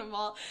can't win them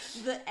all.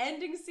 The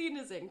ending scene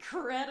is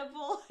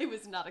incredible. I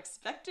was not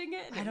expecting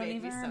it. And I it don't made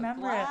even me so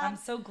remember glad. it. I'm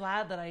so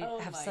glad that I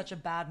have my such a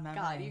bad memory.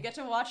 God, you get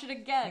to watch it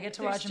again. I get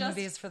to There's watch just-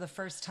 movies for the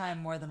first time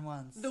more than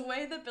once. The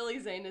way that Billy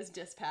Zane is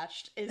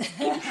dispatched is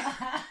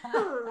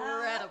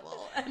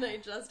incredible. And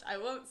I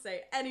won't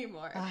say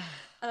anymore.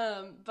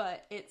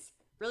 But it's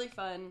really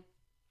fun.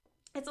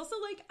 It's also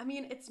like, I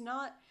mean, it's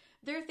not,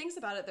 there are things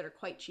about it that are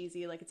quite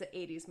cheesy. Like it's an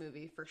 80s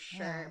movie for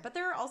sure. Yeah. But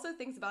there are also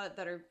things about it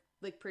that are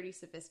like pretty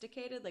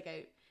sophisticated. Like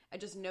I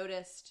just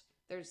noticed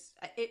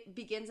it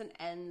begins and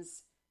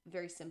ends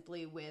very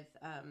simply with,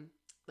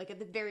 like at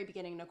the very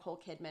beginning, Nicole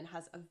Kidman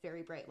has a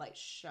very bright light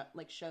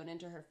shown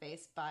into her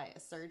face by a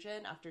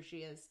surgeon after she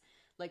is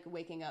like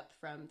waking up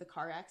from the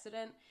car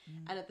accident.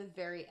 And at the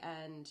very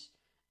end,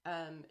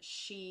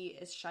 she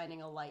is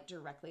shining a light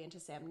directly into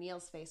Sam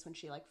Neill's face when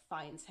she like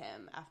finds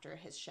him after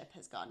his ship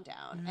has gone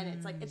down. And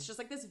it's like, it's just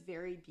like this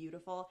very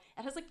beautiful,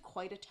 it has like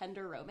quite a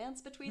tender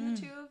romance between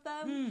the two of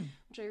them,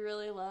 which I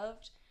really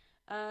loved.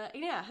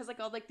 Yeah, it has like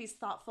all like these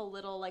thoughtful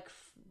little like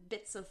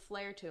bits of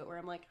flair to it where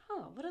I'm like,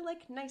 oh, what a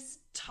like nice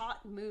taut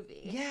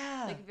movie.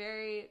 Yeah. Like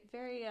very,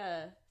 very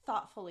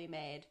thoughtfully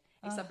made,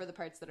 except for the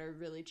parts that are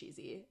really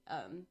cheesy,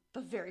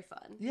 but very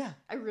fun. Yeah.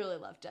 I really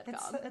love Dead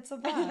Calm. It's a I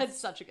blast. had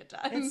such a good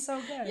time. It's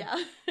so good.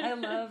 Yeah. I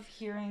love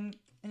hearing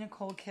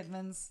Nicole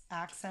Kidman's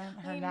accent,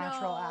 her I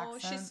natural know.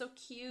 accent. She's so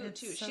cute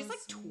It's too. so She's like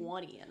sweet.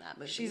 20 in that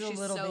movie. She's a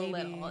little so baby.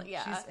 little.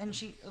 Yeah.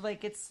 She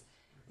like it's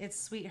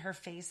sweet. Her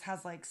face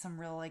has like some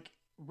real like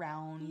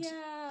round,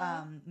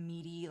 Yeah.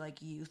 meaty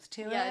like youth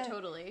to it. Yeah,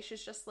 totally.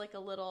 She's just a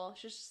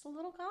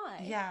little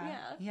guy.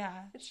 Yeah.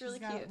 It's She's really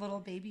got cute. little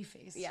baby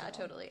face. Yeah,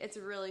 still. totally. It's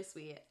really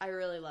sweet. I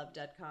really love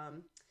Dead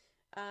Calm.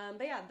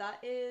 But yeah,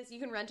 that is, you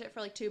can rent it for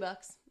like $2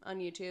 on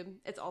YouTube.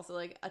 It's also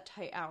like a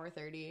tight hour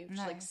 30, which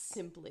is like Nice.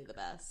 simply the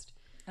best.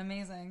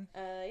 Amazing.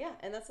 Yeah,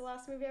 and that's the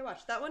last movie I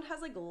watched. That one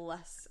has like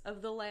less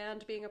of the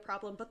land being a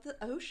problem, but the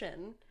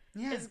ocean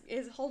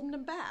is holding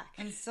them back.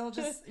 And still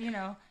just,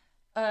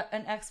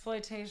 an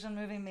exploitation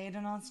movie made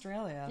in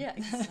Australia. Yeah,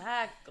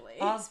 exactly.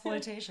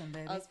 Ozploitation,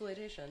 baby.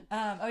 Ozploitation.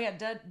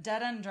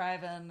 Dead End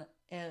Drive-In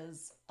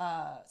is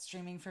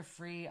streaming for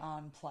free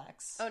on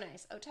Plex. Oh,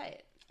 nice. Oh,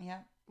 tight. Yeah.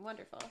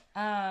 Wonderful.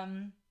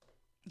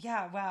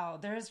 Yeah, wow.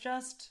 There's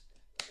just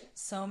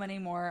so many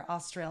more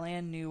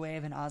Australian new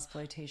wave and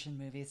Ozploitation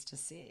movies to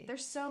see.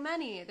 There's so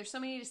many. There's so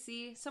many to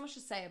see. So much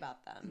to say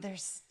about them.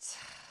 There's